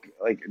unbelievable book,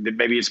 like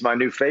maybe it's my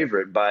new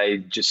favorite, by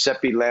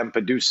Giuseppe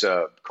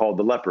Lampedusa, called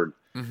The Leopard,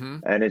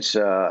 and it's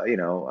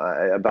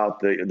about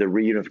the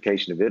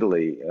reunification of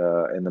Italy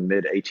in the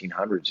mid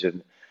 1800s,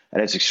 and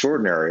it's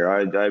extraordinary.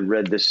 I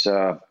read this.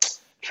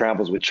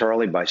 Travels with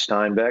Charlie by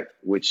Steinbeck,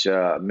 which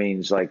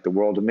means like the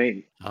world to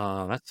me.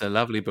 Oh, that's a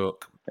lovely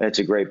book. It's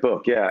a great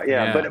book.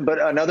 Yeah. But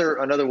another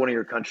one of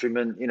your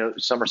countrymen,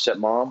 Somerset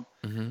Maugham,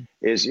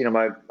 is,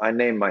 I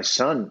named my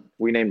son.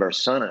 We named our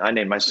son. I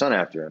named my son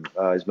after him.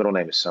 His middle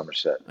name is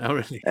Somerset. Oh,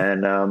 really?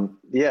 And and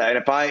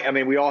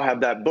if we all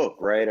have that book,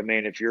 right? I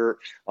mean, if you're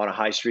on a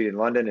high street in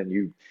London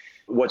and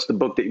what's the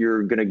book that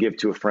you're going to give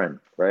to a friend,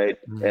 right?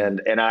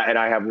 And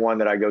I have one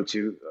that I go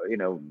to,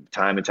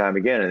 time and time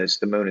again, and it's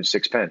The Moon and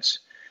Sixpence.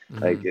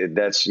 Like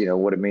that's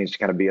what it means to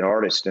kind of be an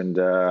artist,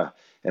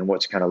 and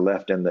what's kind of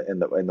left in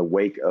the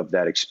wake of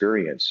that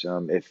experience.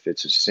 If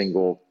it's a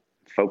single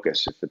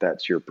focus, if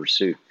that's your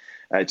pursuit,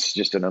 it's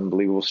just an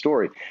unbelievable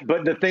story.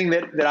 But the thing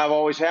that I've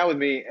always had with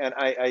me, and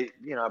I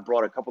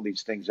brought a couple of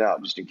these things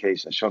out just in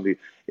case I show you,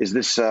 is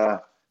this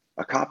a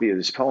copy of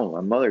this poem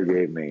my mother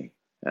gave me.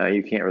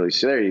 You can't really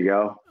see. There you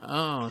go.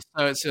 Oh,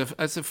 so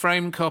it's a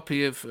framed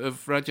copy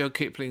of Rudyard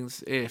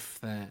Kipling's If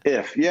there.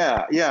 If,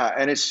 yeah,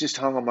 and it's just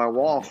hung on my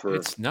wall for.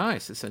 It's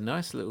nice. It's a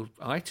nice little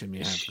item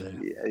you have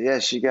there. Yeah,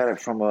 she got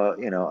it from a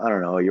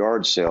a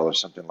yard sale or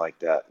something like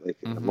that, like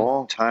a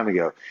long time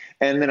ago.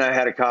 And then I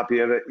had a copy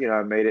of it.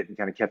 I made it and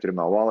kind of kept it in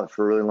my wallet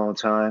for a really long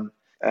time,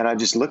 and I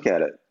just look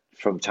at it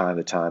from time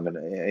to time. And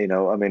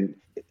I mean,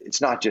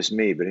 it's not just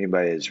me, but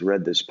anybody that's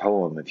read this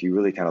poem, if you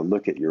really kind of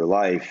look at your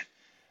life.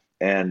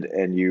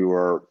 And you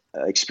are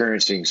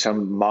experiencing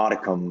some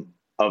modicum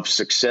of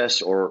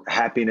success or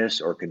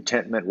happiness or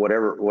contentment,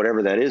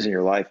 whatever that is in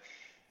your life,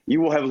 you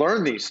will have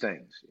learned these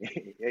things.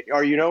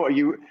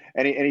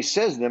 And he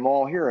says them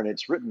all here, and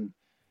it's written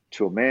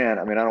to a man.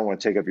 I mean, I don't want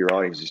to take up your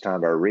audience's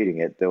time by reading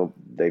it.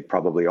 They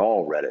probably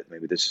all read it.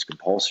 Maybe this is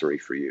compulsory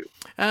for you.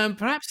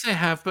 Perhaps they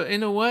have, but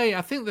in a way,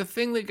 I think the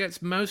thing that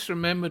gets most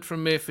remembered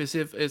from If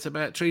is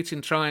about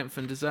treating triumph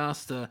and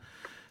disaster,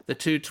 the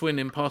two twin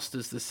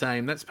imposters, the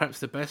same. That's perhaps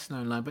the best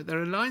known line. But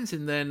there are lines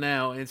in there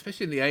now,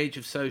 especially in the age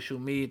of social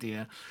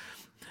media,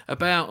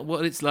 about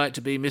what it's like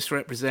to be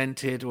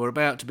misrepresented, or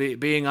about to be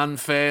being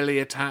unfairly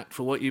attacked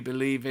for what you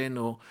believe in,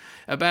 or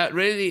about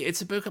really,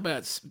 it's a book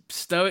about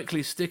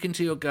stoically sticking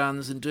to your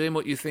guns and doing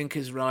what you think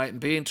is right and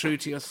being true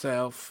to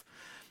yourself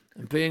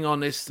and being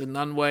honest and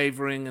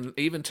unwavering and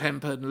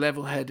even-tempered and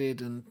level-headed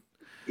and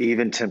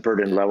even-tempered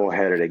and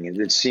level-headed,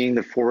 and seeing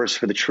the forest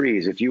for the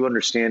trees. If you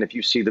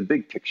see the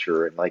big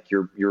picture and like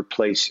your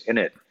place in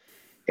it,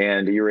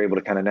 and you're able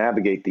to kind of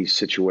navigate these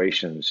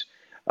situations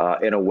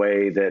in a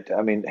way that,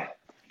 I mean,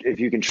 if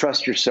you can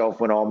trust yourself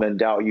when all men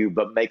doubt you,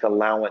 but make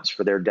allowance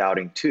for their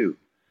doubting too.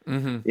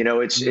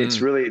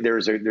 It's really,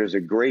 there's a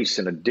grace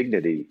and a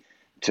dignity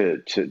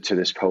to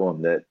this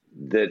poem that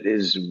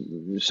is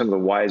some of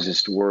the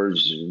wisest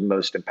words,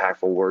 most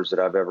impactful words that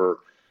I've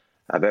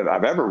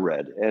ever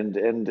read. And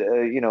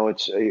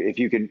it's, if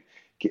you can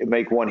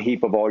make one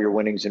heap of all your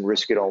winnings and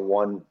risk it on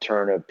one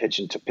turn of pitch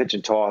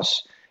and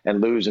toss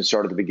and lose and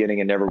start at the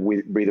beginning and never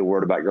breathe a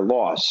word about your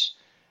loss.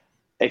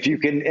 If you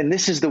can, and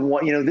this is the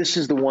one, this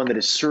is the one that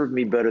has served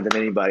me better than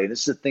anybody. This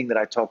is the thing that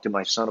I talk to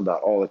my son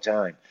about all the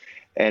time.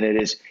 And it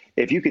is,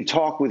 if you can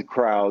talk with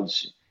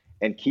crowds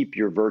and keep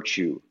your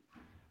virtue,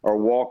 or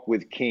walk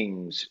with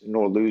kings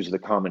nor lose the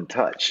common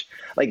touch.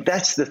 Like,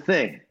 that's the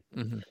thing.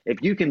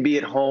 If you can be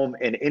at home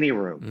in any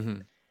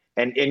room,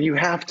 and you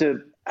have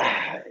to,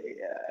 I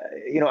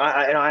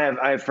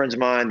have friends of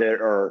mine that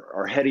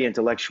are heady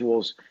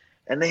intellectuals,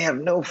 and they have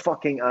no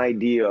fucking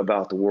idea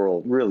about the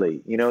world,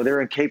 really.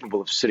 They're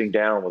incapable of sitting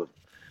down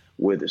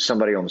with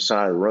somebody on the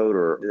side of the road,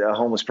 or a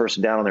homeless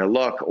person down on their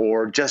luck,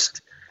 or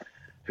just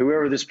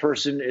whoever this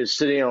person is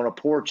sitting on a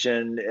porch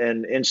and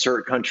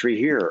insert country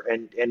here,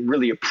 and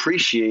really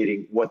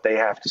appreciating what they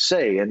have to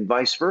say, and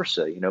vice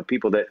versa.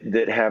 People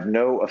that have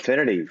no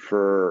affinity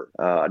for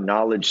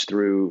knowledge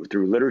through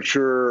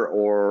literature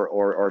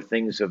or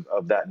things of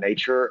that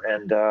nature,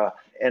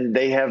 and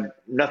they have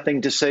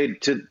nothing to say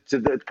to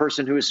the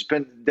person who has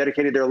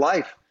dedicated their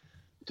life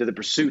to the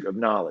pursuit of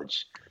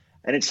knowledge.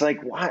 And it's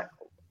like, why?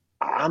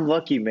 I'm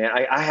lucky, man.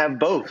 I have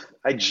both.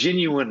 I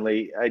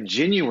genuinely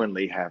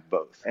have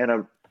both.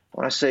 And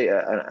when I say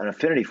an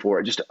affinity for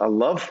it, just a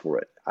love for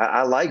it.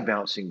 I like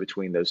bouncing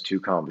between those two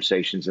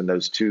conversations and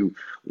those two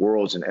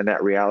worlds and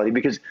that reality,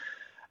 because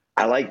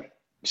I like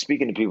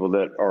speaking to people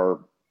that are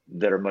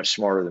much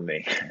smarter than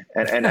me.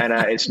 And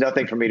it's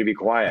nothing for me to be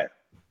quiet.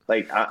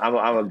 Like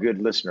I'm a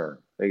good listener.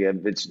 Like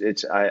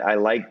I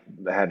like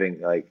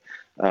having like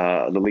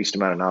the least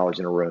amount of knowledge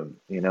in a room,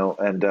 you know,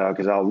 and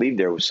because I'll leave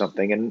there with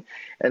something, and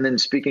then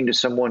speaking to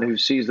someone who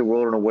sees the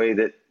world in a way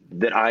that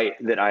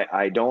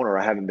I don't, or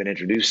I haven't been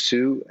introduced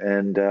to,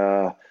 and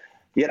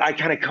yet I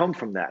kind of come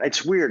from that.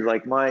 It's weird,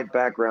 like my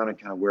background and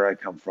kind of where I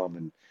come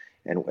from,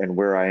 and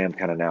where I am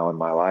kind of now in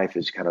my life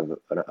is kind of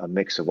a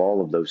mix of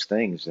all of those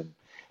things, and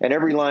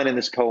every line in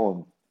this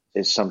poem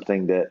is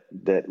something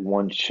that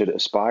one should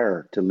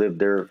aspire to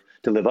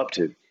live up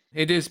to.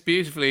 It is a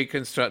beautifully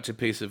constructed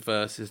piece of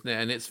verse, isn't it?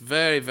 And it's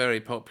very, very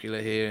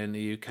popular here in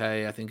the UK.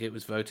 I think it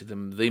was voted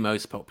the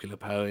most popular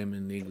poem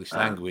in the English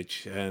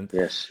language. And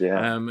yes,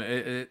 yeah.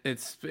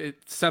 It's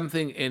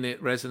something in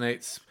it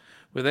resonates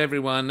with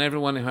everyone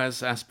who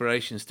has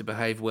aspirations to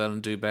behave well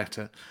and do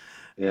better.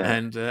 Yeah.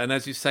 And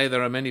as you say,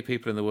 there are many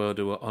people in the world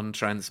who are on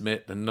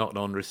transmit and not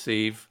on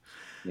receive.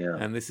 Yeah.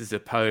 And this is a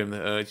poem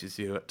that urges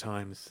you at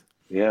times.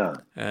 Yeah.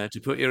 To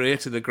put your ear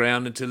to the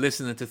ground and to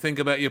listen and to think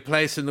about your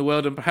place in the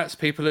world. And perhaps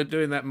people are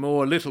doing that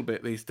more a little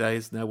bit these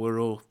days. Now we're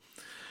all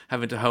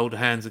having to hold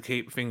hands and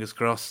keep fingers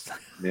crossed.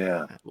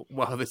 Yeah.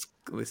 While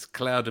this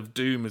cloud of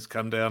doom has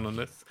come down on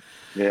us.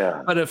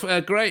 Yeah. But a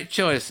great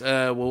choice,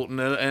 Walton.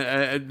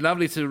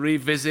 Lovely to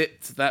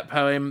revisit that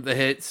poem.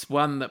 It's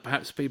one that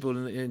perhaps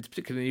people, in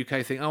particular in the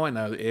UK, think, oh, I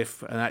know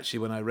If. And actually,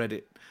 when I read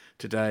it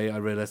today, I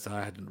realised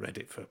I hadn't read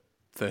it for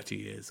 30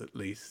 years at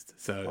least.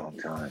 So long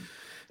time.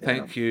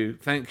 Thank you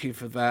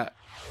for that.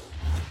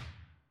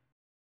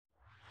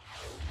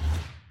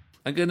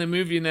 I'm going to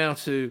move you now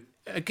to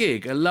a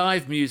gig, a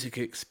live music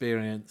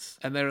experience,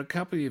 and there are a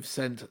couple you've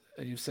sent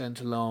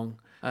along,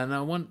 and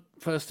I want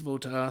first of all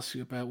to ask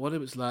you about what it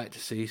was like to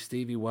see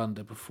Stevie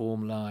Wonder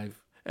perform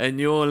live in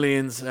New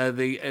Orleans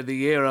the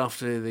year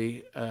after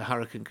the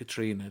Hurricane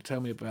Katrina.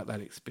 Tell me about that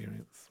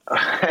experience.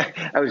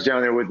 I was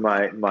down there with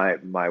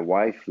my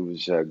wife, who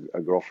was a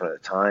girlfriend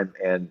at the time,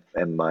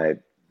 and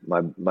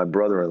my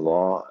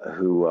brother-in-law,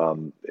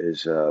 who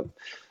is a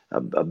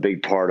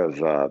big part of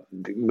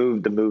the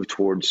move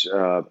towards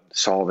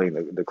solving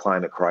the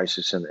climate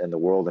crisis in the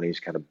world, and he's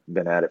kind of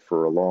been at it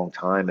for a long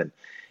time.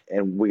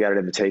 And we got an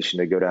invitation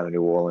to go down to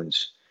New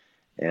Orleans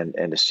and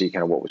to see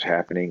kind of what was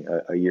happening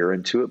a year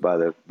into it by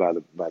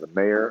the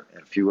mayor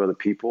and a few other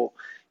people.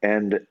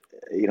 And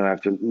you know,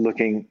 after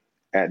looking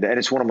at that, and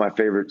it's one of my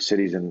favorite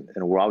cities in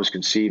the world. I was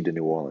conceived in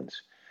New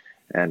Orleans.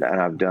 And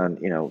I've done,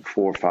 4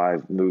 or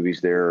 5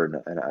 movies there,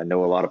 and I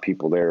know a lot of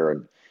people there,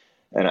 and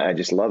I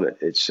just love it.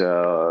 It's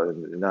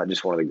not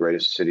just one of the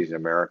greatest cities in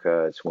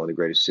America; it's one of the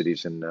greatest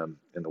cities in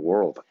the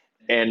world.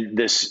 And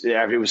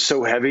it was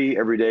so heavy.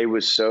 Every day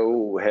was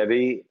so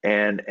heavy,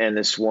 and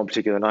this one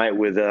particular night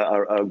with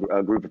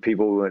a group of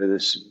people, we went to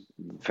this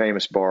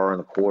famous bar in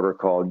the Quarter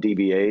called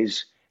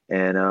DBA's,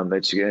 and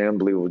it's an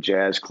unbelievable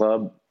jazz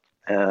club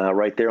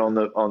right there on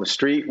the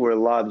street where a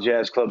lot of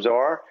jazz clubs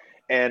are.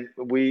 And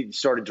we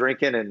started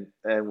drinking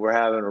and we're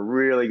having a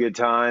really good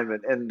time.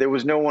 And there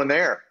was no one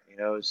there. You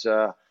know, it was,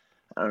 I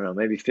don't know,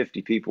 maybe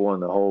 50 people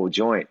in the whole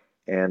joint.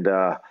 And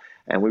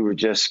we were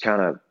just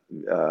kind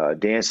of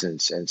dancing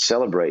and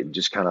celebrating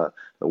just kind of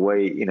the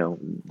way,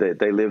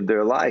 they lived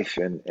their life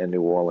in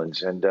New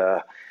Orleans. And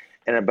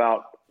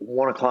about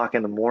 1 o'clock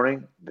in the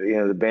morning,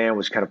 the band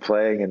was kind of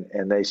playing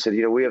and they said,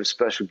 we have a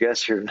special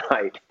guest here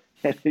tonight.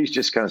 And he's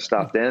just kind of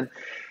stopped in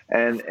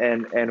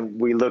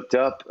and we looked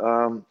up,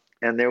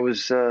 and there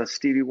was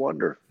Stevie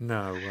Wonder.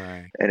 No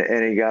way.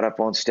 And he got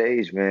up on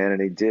stage, man,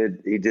 and he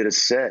did a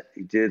set.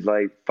 He did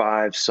like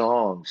 5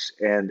 songs,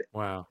 and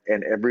wow.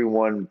 And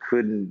everyone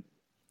couldn't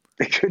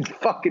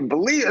fucking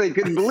believe it. They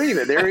couldn't believe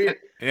it. There he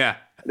yeah.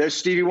 There's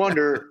Stevie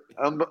Wonder.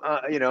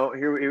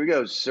 Here we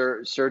go,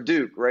 Sir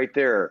Duke, right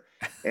there,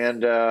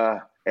 and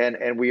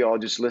we all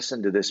just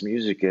listened to this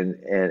music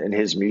and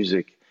his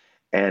music,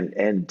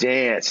 and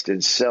danced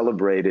and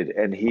celebrated,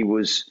 and he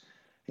was,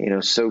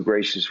 so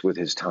gracious with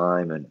his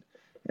time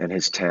and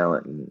his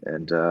talent.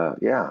 And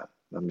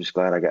I'm just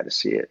glad I got to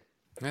see it.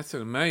 That's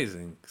an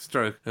amazing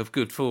stroke of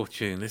good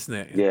fortune, isn't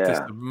it? Yeah.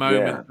 Just a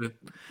moment that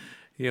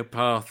your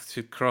path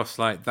should cross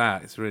like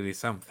that. It's really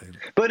something.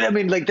 But I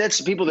mean, like,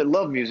 that's people that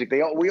love music.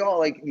 We all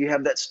like, you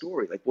have that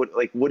story.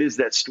 What is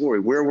that story?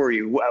 Where were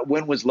you?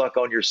 When was luck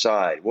on your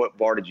side? What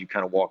bar did you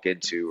kind of walk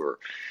into, or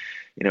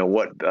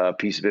what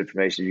piece of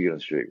information did you get on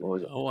the street? What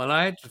was it?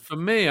 Well, for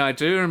me, I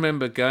do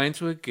remember going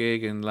to a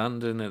gig in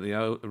London at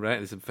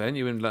there's a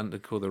venue in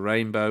London called the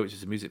Rainbow, which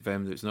is a music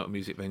venue. It's not a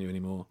music venue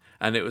anymore.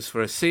 And it was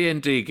for a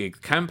CND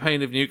gig, Campaign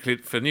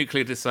for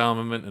Nuclear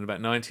Disarmament, in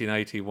about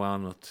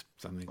 1981 or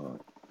something. Oh.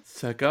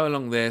 So go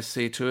along there,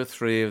 see 2 or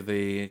 3 of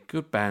the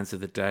good bands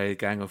of the day,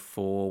 Gang of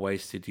Four,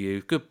 Wasted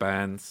Youth, good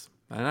bands.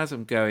 And as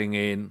I'm going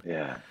in,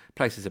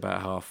 Place is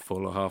about half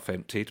full or half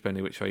empty,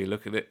 depending which way you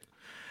look at it.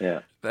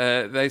 Yeah.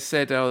 They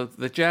said, "Oh,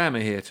 the Jam are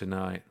here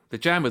tonight." The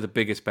Jam were the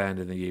biggest band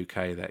in the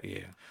UK that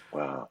year.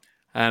 Wow.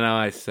 And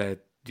I said,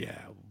 "Yeah,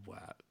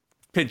 wow.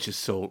 Pinch of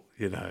salt,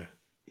 you know."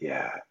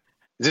 Yeah.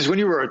 Is this when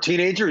you were a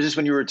teenager? Is this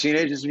when you were a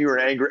teenager? Is this when you were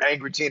an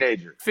angry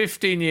teenager?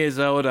 15 years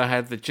old, I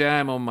had the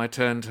Jam on my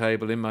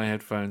turntable in my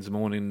headphones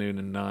morning, noon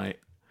and night.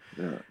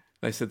 Yeah.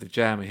 They said the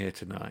Jam are here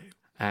tonight.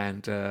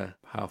 And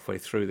halfway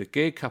through the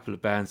gig, a couple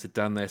of bands had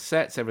done their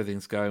sets.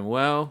 Everything's going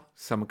well.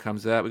 Someone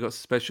comes out. We've got a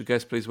special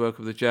guest. Please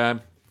welcome the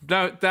Jam.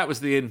 No, that was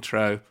the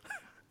intro.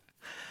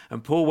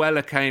 And Paul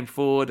Weller came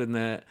forward,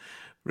 and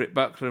Rick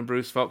Buckler and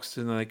Bruce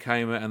Foxton, and they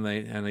came out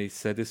and he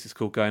said, "This is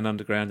called Going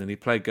Underground," and he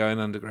played Going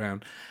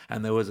Underground,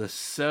 and there was a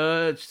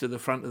surge to the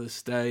front of the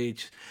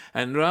stage,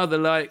 and rather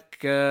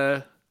like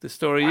the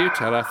story you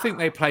tell, I think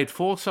they played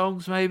 4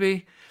 songs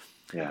maybe,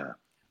 Yeah.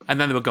 and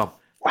then they were gone.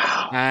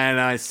 Wow.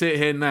 And I sit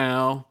here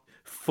now,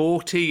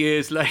 40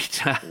 years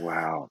later,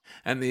 Wow.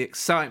 and the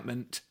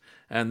excitement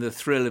and the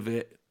thrill of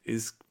it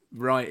is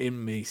right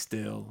in me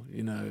still,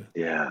 you know.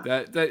 Yeah.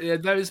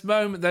 Those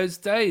moments, those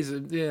days,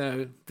 you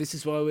know. This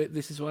is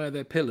why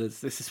they're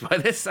pillars. This is why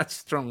they're such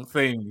strong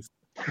things.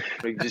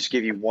 Let me just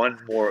give you one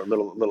more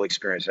little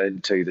experience. I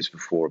didn't tell you this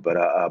before, but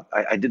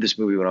I did this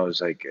movie when I was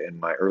like in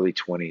my early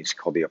 20s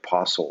called The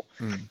Apostle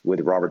with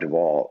Robert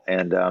Duvall,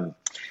 and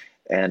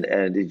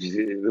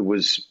it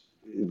was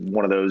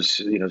one of those,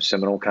 you know,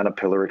 seminal kind of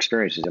pillar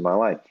experiences in my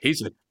life.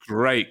 He's a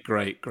great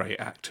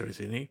actor,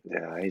 isn't he?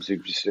 Yeah, he's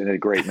just a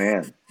great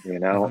man, you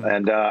know.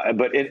 And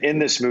but in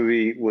this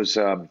movie it was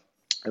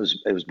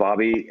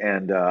Bobby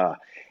and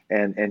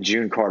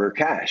June Carter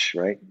Cash,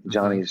 right?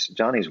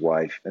 Johnny's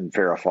wife, and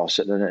Farrah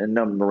Fawcett, and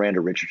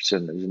Miranda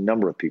Richardson. There's a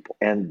number of people,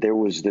 and there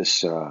was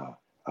this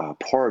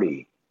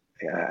party,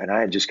 and I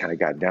had just kind of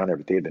gotten down there,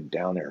 but they had been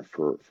down there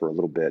for a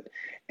little bit,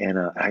 and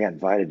I got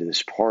invited to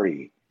this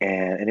party.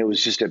 And it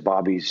was just at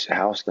Bobby's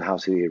house, the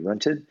house that he had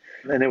rented.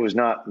 And there was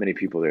not many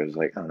people there. It was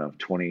like, I don't know,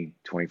 20,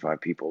 25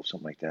 people,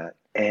 something like that.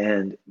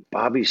 And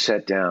Bobby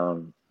sat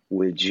down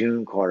with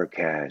June Carter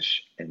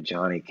Cash and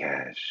Johnny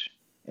Cash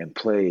and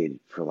played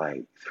for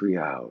like 3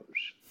 hours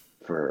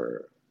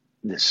for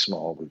this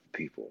small group of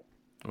people.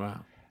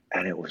 Wow.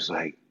 And it was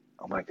like,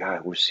 oh my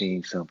God, we're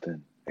seeing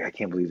something. Like, I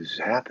can't believe this is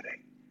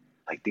happening.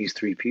 Like, these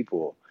 3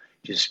 people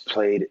just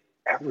played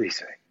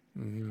everything.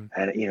 Mm-hmm.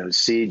 And, you know,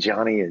 see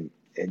Johnny and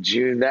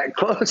June that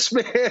close,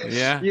 man.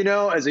 Yeah. You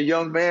know, as a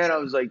young man, I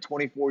was like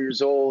 24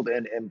 years old,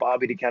 and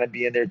Bobby to kind of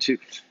be in there too.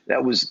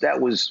 That was,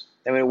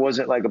 I mean, it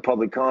wasn't like a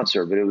public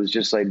concert, but it was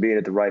just like being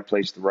at the right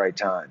place at the right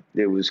time.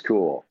 It was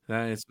cool.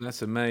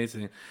 That's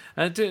amazing.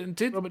 And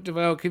did Robert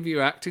Duvall give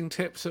you acting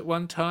tips at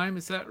one time?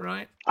 Is that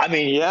right? I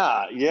mean,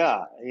 yeah.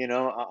 You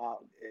know,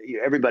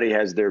 everybody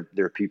has their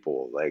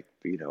people. Like,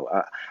 you know,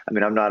 I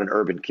mean, I'm not an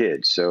urban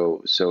kid,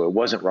 so it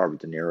wasn't Robert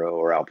De Niro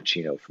or Al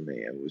Pacino for me.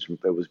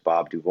 It was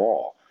Bob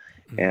Duvall.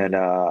 And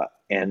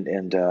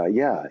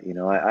yeah, you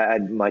know,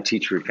 my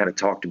teacher kind of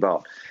talked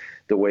about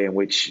the way in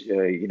which,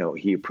 you know,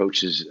 he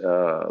approaches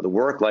the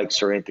work, like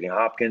Sir Anthony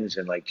Hopkins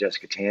and like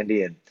Jessica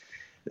Tandy, and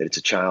that it's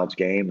a child's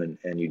game,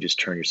 and you just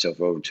turn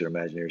yourself over to an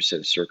imaginary set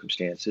of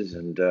circumstances,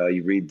 and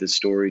you read the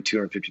story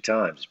 250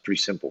 times. It's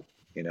pretty simple,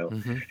 you know.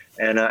 Mm-hmm.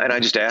 And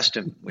I just asked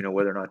him, you know,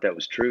 whether or not that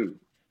was true,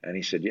 and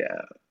he said,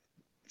 yeah,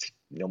 it's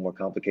no more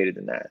complicated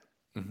than that.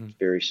 Mm-hmm. It's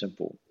very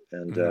simple,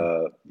 and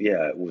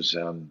yeah, it was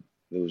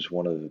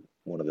one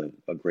of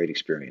a great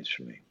experience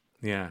for me.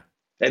 Yeah.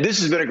 And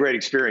this has been a great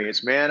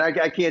experience, man.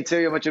 I can't tell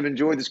you how much I've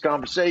enjoyed this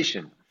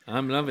conversation.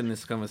 I'm loving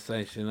this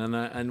conversation,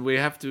 and we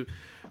have to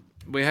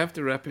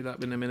wrap it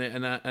up in a minute.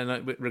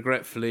 And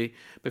regretfully,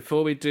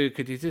 before we do,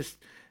 could you just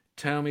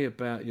tell me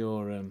about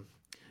your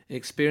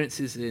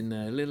experiences in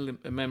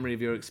a memory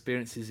of your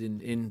experiences in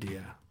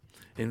India,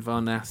 in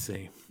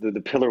Varanasi?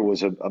 The pillar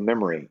was a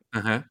memory.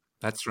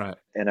 That's right.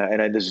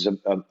 And this is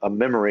a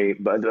memory,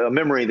 but a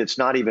memory that's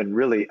not even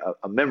really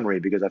a memory,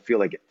 because I feel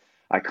like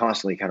I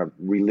constantly kind of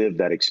relive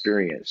that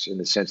experience, in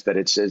the sense that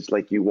it's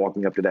like you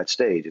walking up to that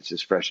stage. It's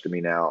as fresh to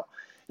me now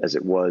as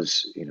it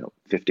was, you know,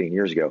 15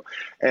 years ago.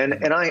 And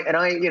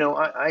I, you know,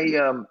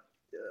 I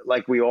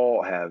like we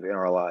all have in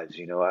our lives,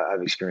 you know,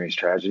 I've experienced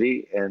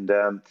tragedy, and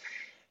on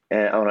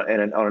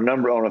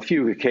a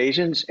few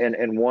occasions,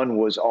 and one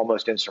was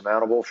almost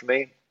insurmountable for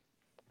me,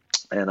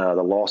 and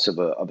the loss of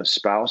a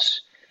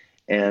spouse.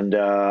 And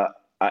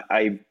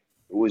I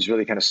was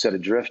really kind of set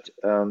adrift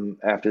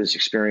after this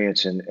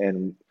experience,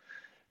 and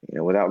you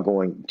know, without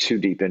going too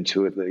deep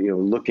into it, you know,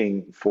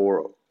 looking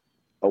for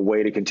a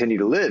way to continue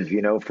to live,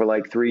 you know, for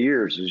like 3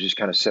 years. It was just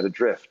kind of set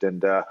adrift,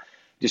 and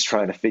just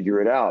trying to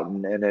figure it out.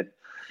 And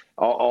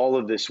all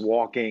of this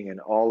walking and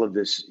all of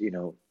this, you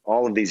know,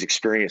 all of these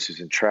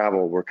experiences and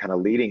travel were kind of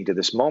leading to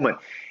this moment.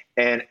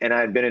 And I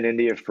had been in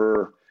India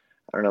for,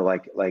 I don't know,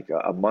 like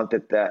a month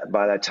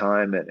by that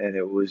time. And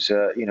it was,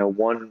 you know,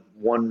 one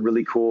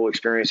really cool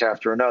experience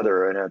after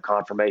another, and a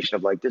confirmation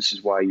of like, this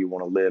is why you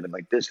want to live. And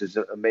like, this is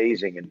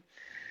amazing.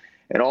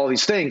 And all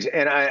these things.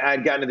 And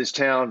I'd gotten to this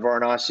town,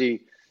 Varanasi,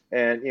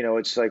 And,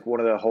 it's like one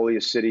of the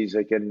holiest cities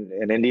like in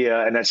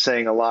India. And that's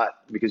saying a lot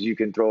because you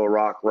can throw a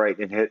rock right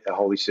and hit a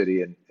holy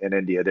city in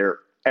India. They're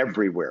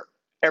everywhere.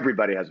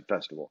 Everybody has a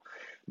festival.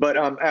 But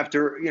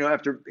after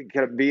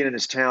kind of being in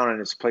this town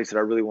and this place that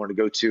I really wanted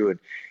to go to,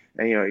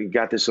 and you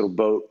got this little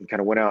boat and kind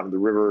of went out in the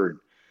river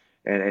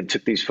and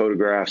took these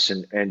photographs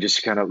and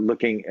just kind of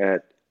looking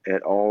at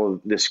all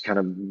of this kind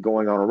of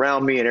going on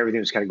around me, and everything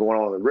was kind of going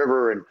on in the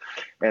river,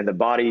 and the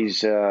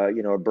bodies,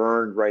 are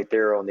burned right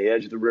there on the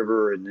edge of the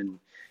river, and then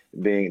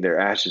their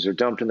ashes are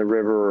dumped in the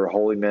river, or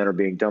holy men are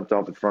being dumped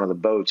off in front of the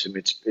boats. I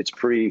mean, it's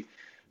pretty,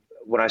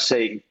 when I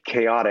say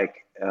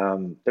chaotic,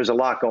 there's a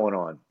lot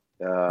going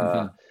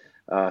on.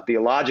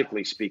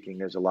 Theologically speaking,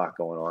 there's a lot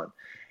going on.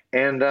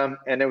 And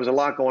there was a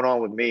lot going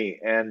on with me.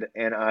 And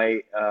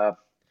I,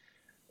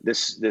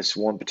 this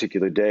one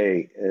particular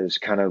day is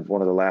kind of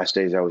one of the last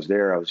days I was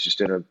there. I was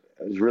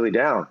really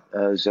down.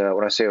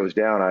 When I say I was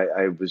down,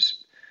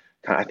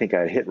 I think I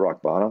had hit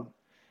rock bottom.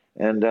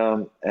 And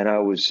I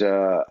was,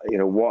 I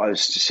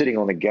was sitting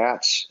on the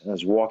Ghats, and I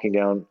was walking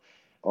down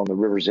on the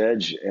river's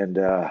edge and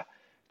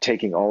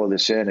taking all of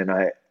this in. And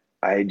I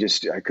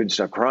couldn't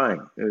stop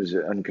crying. It was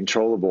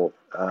uncontrollable,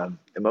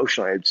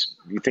 emotionally.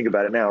 You think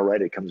about it now,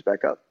 right? It comes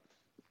back up.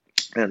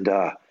 And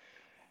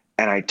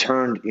I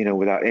turned,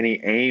 without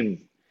any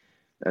aim,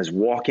 I was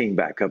walking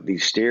back up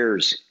these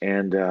stairs,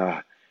 and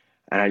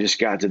I just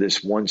got to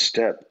this one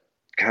step,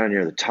 kind of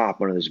near the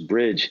top under this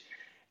bridge,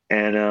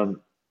 and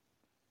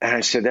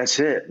I said, "That's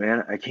it,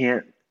 man. I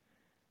can't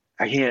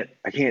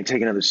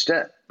take another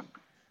step.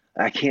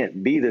 I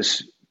can't be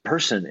this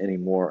person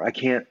anymore. I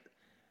can't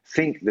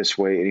think this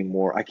way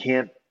anymore. I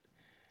can't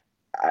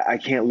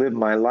live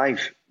my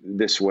life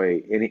this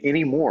way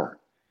anymore."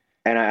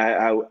 And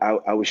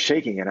I was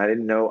shaking, and I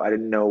didn't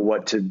know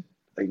what to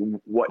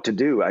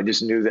do. I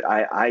just knew that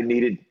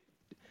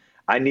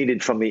I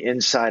needed from the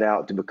inside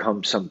out to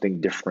become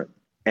something different.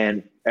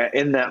 And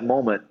in that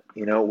moment,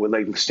 with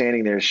like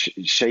standing there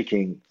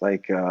shaking,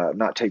 like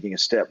not taking a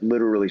step,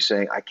 literally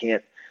saying, I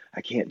can't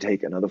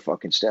take another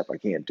fucking step. I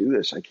can't do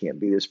this. I can't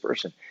be this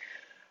person.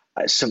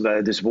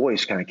 This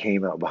voice kind of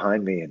came out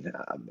behind me, and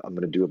I'm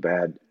going to do a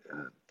bad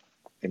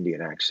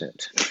Indian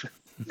accent.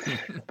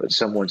 But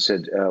someone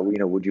said,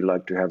 would you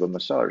like to have a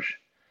massage?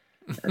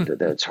 And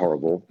that's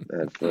horrible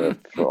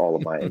for all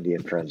of my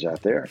Indian friends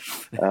out there.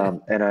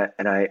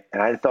 And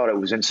I thought it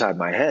was inside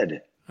my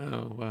head.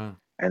 Oh, wow.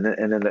 And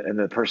then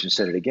the person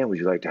said it again, would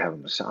you like to have a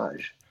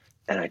massage?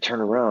 And I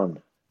turned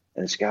around,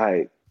 and this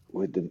guy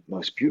with the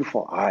most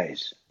beautiful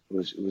eyes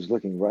was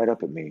looking right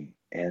up at me.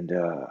 And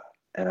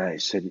I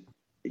said,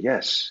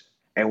 yes.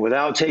 And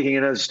without taking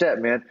another step,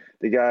 man,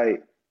 the guy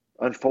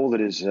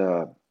unfolded his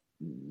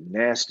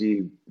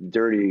nasty,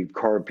 dirty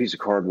piece of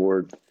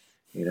cardboard,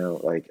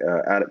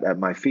 at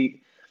my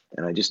feet,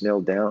 and I just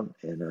knelt down,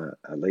 and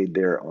I laid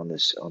there on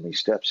these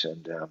steps,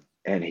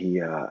 and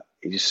he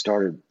just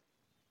started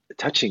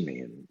touching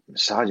me and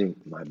massaging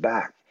my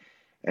back,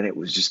 and it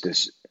was just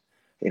this,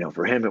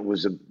 for him it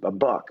was a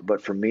buck,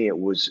 but for me it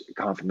was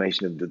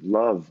confirmation of the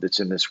love that's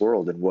in this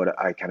world and what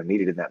I kind of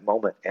needed in that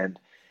moment, and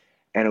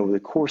over the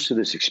course of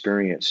this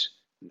experience,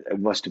 it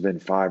must have been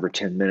 5 or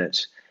 10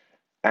 minutes.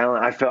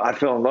 Alan, I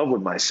fell in love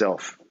with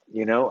myself.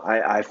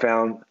 I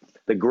found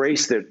the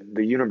grace that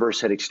the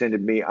universe had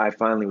extended me. I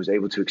finally was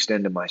able to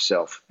extend to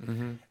myself,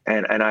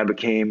 and I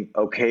became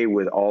okay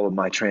with all of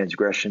my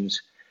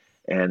transgressions,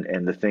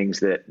 and the things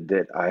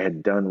that I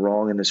had done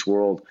wrong in this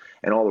world,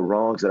 and all the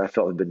wrongs that I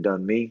felt had been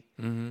done me,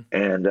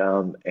 and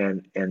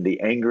the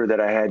anger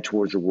that I had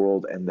towards the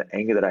world, and the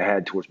anger that I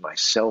had towards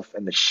myself,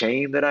 and the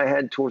shame that I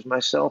had towards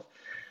myself,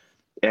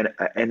 and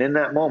in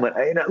that moment,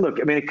 look,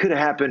 I mean, it could have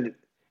happened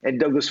in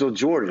Douglasville,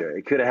 Georgia.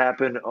 It could have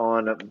happened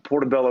on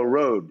Portobello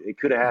Road. It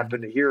could have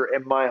happened here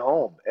in my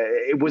home.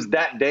 It was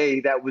that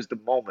day. That was the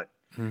moment.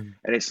 And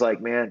it's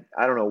like, man,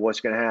 I don't know what's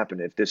going to happen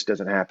if this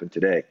doesn't happen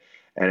today.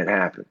 And it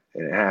happened.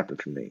 And it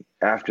happened for me.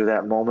 After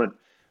that moment,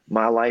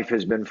 my life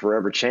has been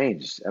forever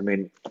changed. I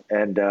mean,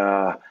 and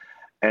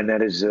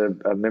that is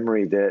a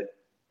memory that,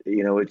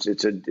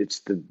 it's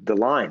the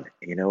line,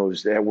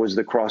 that was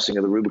the crossing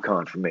of the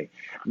Rubicon for me.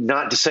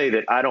 Not to say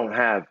that I don't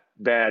have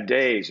bad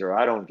days or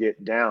I don't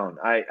get down.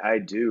 I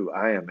do.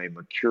 I am a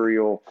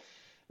mercurial,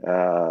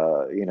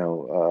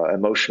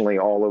 emotionally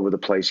all over the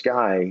place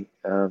guy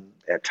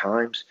at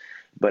times,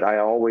 but I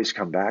always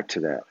come back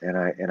to that.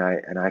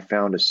 And I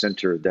found a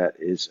center that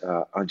is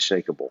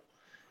unshakable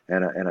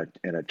and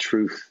a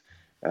truth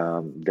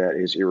that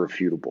is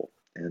irrefutable.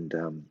 And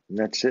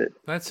that's it.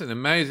 That's an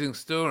amazing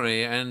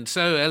story and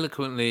so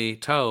eloquently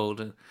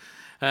told.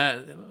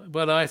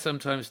 What I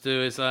sometimes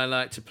do is I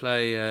like to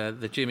play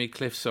the Jimmy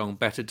Cliff song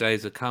 "Better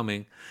Days Are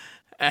Coming,"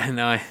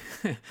 and I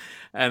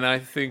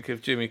think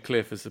of Jimmy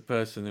Cliff as the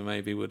person who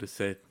maybe would have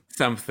said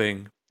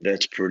something.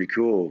 That's pretty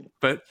cool.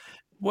 But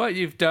what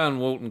you've done,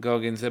 Walton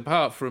Goggins,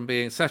 apart from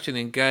being such an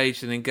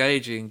engaged and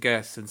engaging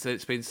guest, and so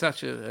it's been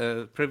such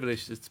a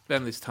privilege to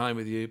spend this time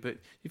with you, but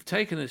you've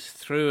taken us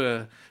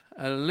through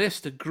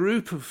a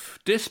group of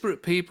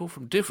disparate people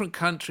from different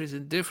countries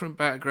and different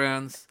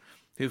backgrounds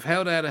who've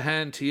held out a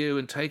hand to you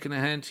and taken a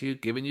hand to you,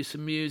 given you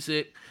some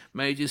music,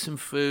 made you some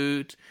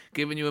food,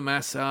 given you a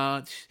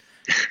massage,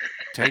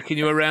 taken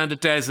you around a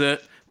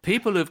desert,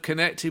 people who've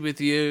connected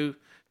with you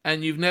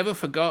and you've never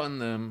forgotten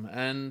them.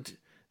 And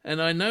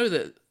I know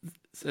that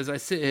as I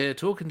sit here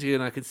talking to you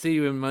and I can see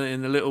you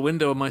in the little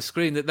window on my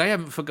screen, that they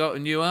haven't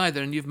forgotten you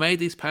either. And you've made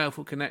these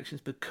powerful connections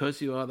because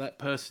you are that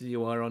person.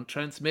 You are on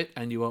transmit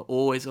and you are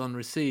always on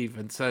receive.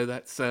 And so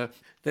that's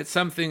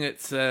something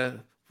that's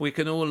we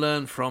can all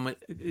learn from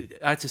it.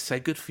 I just say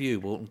good for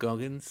you, Walton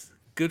Goggins.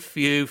 Good for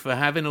you for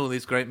having all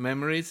these great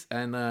memories,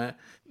 and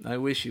I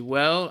wish you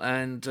well,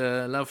 and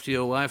love to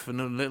your wife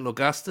and little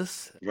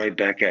Augustus. Right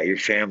back at your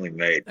family,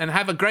 mate. And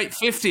have a great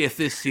 50th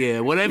this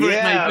year, whatever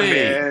it may be.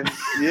 Man.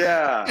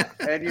 Yeah,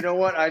 and you know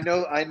what? I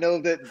know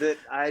that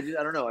I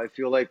don't know. I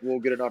feel like we'll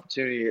get an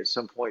opportunity at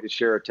some point to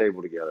share a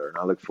table together, and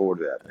I look forward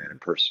to that, man, in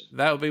person.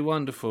 That would be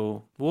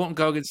wonderful. Walton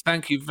Goggins,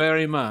 thank you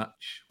very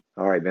much.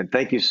 All right, man.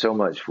 Thank you so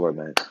much for it,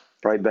 man.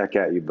 Right back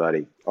at you,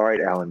 buddy. All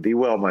right, Alan. Be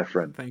well, my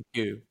friend. Thank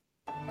you.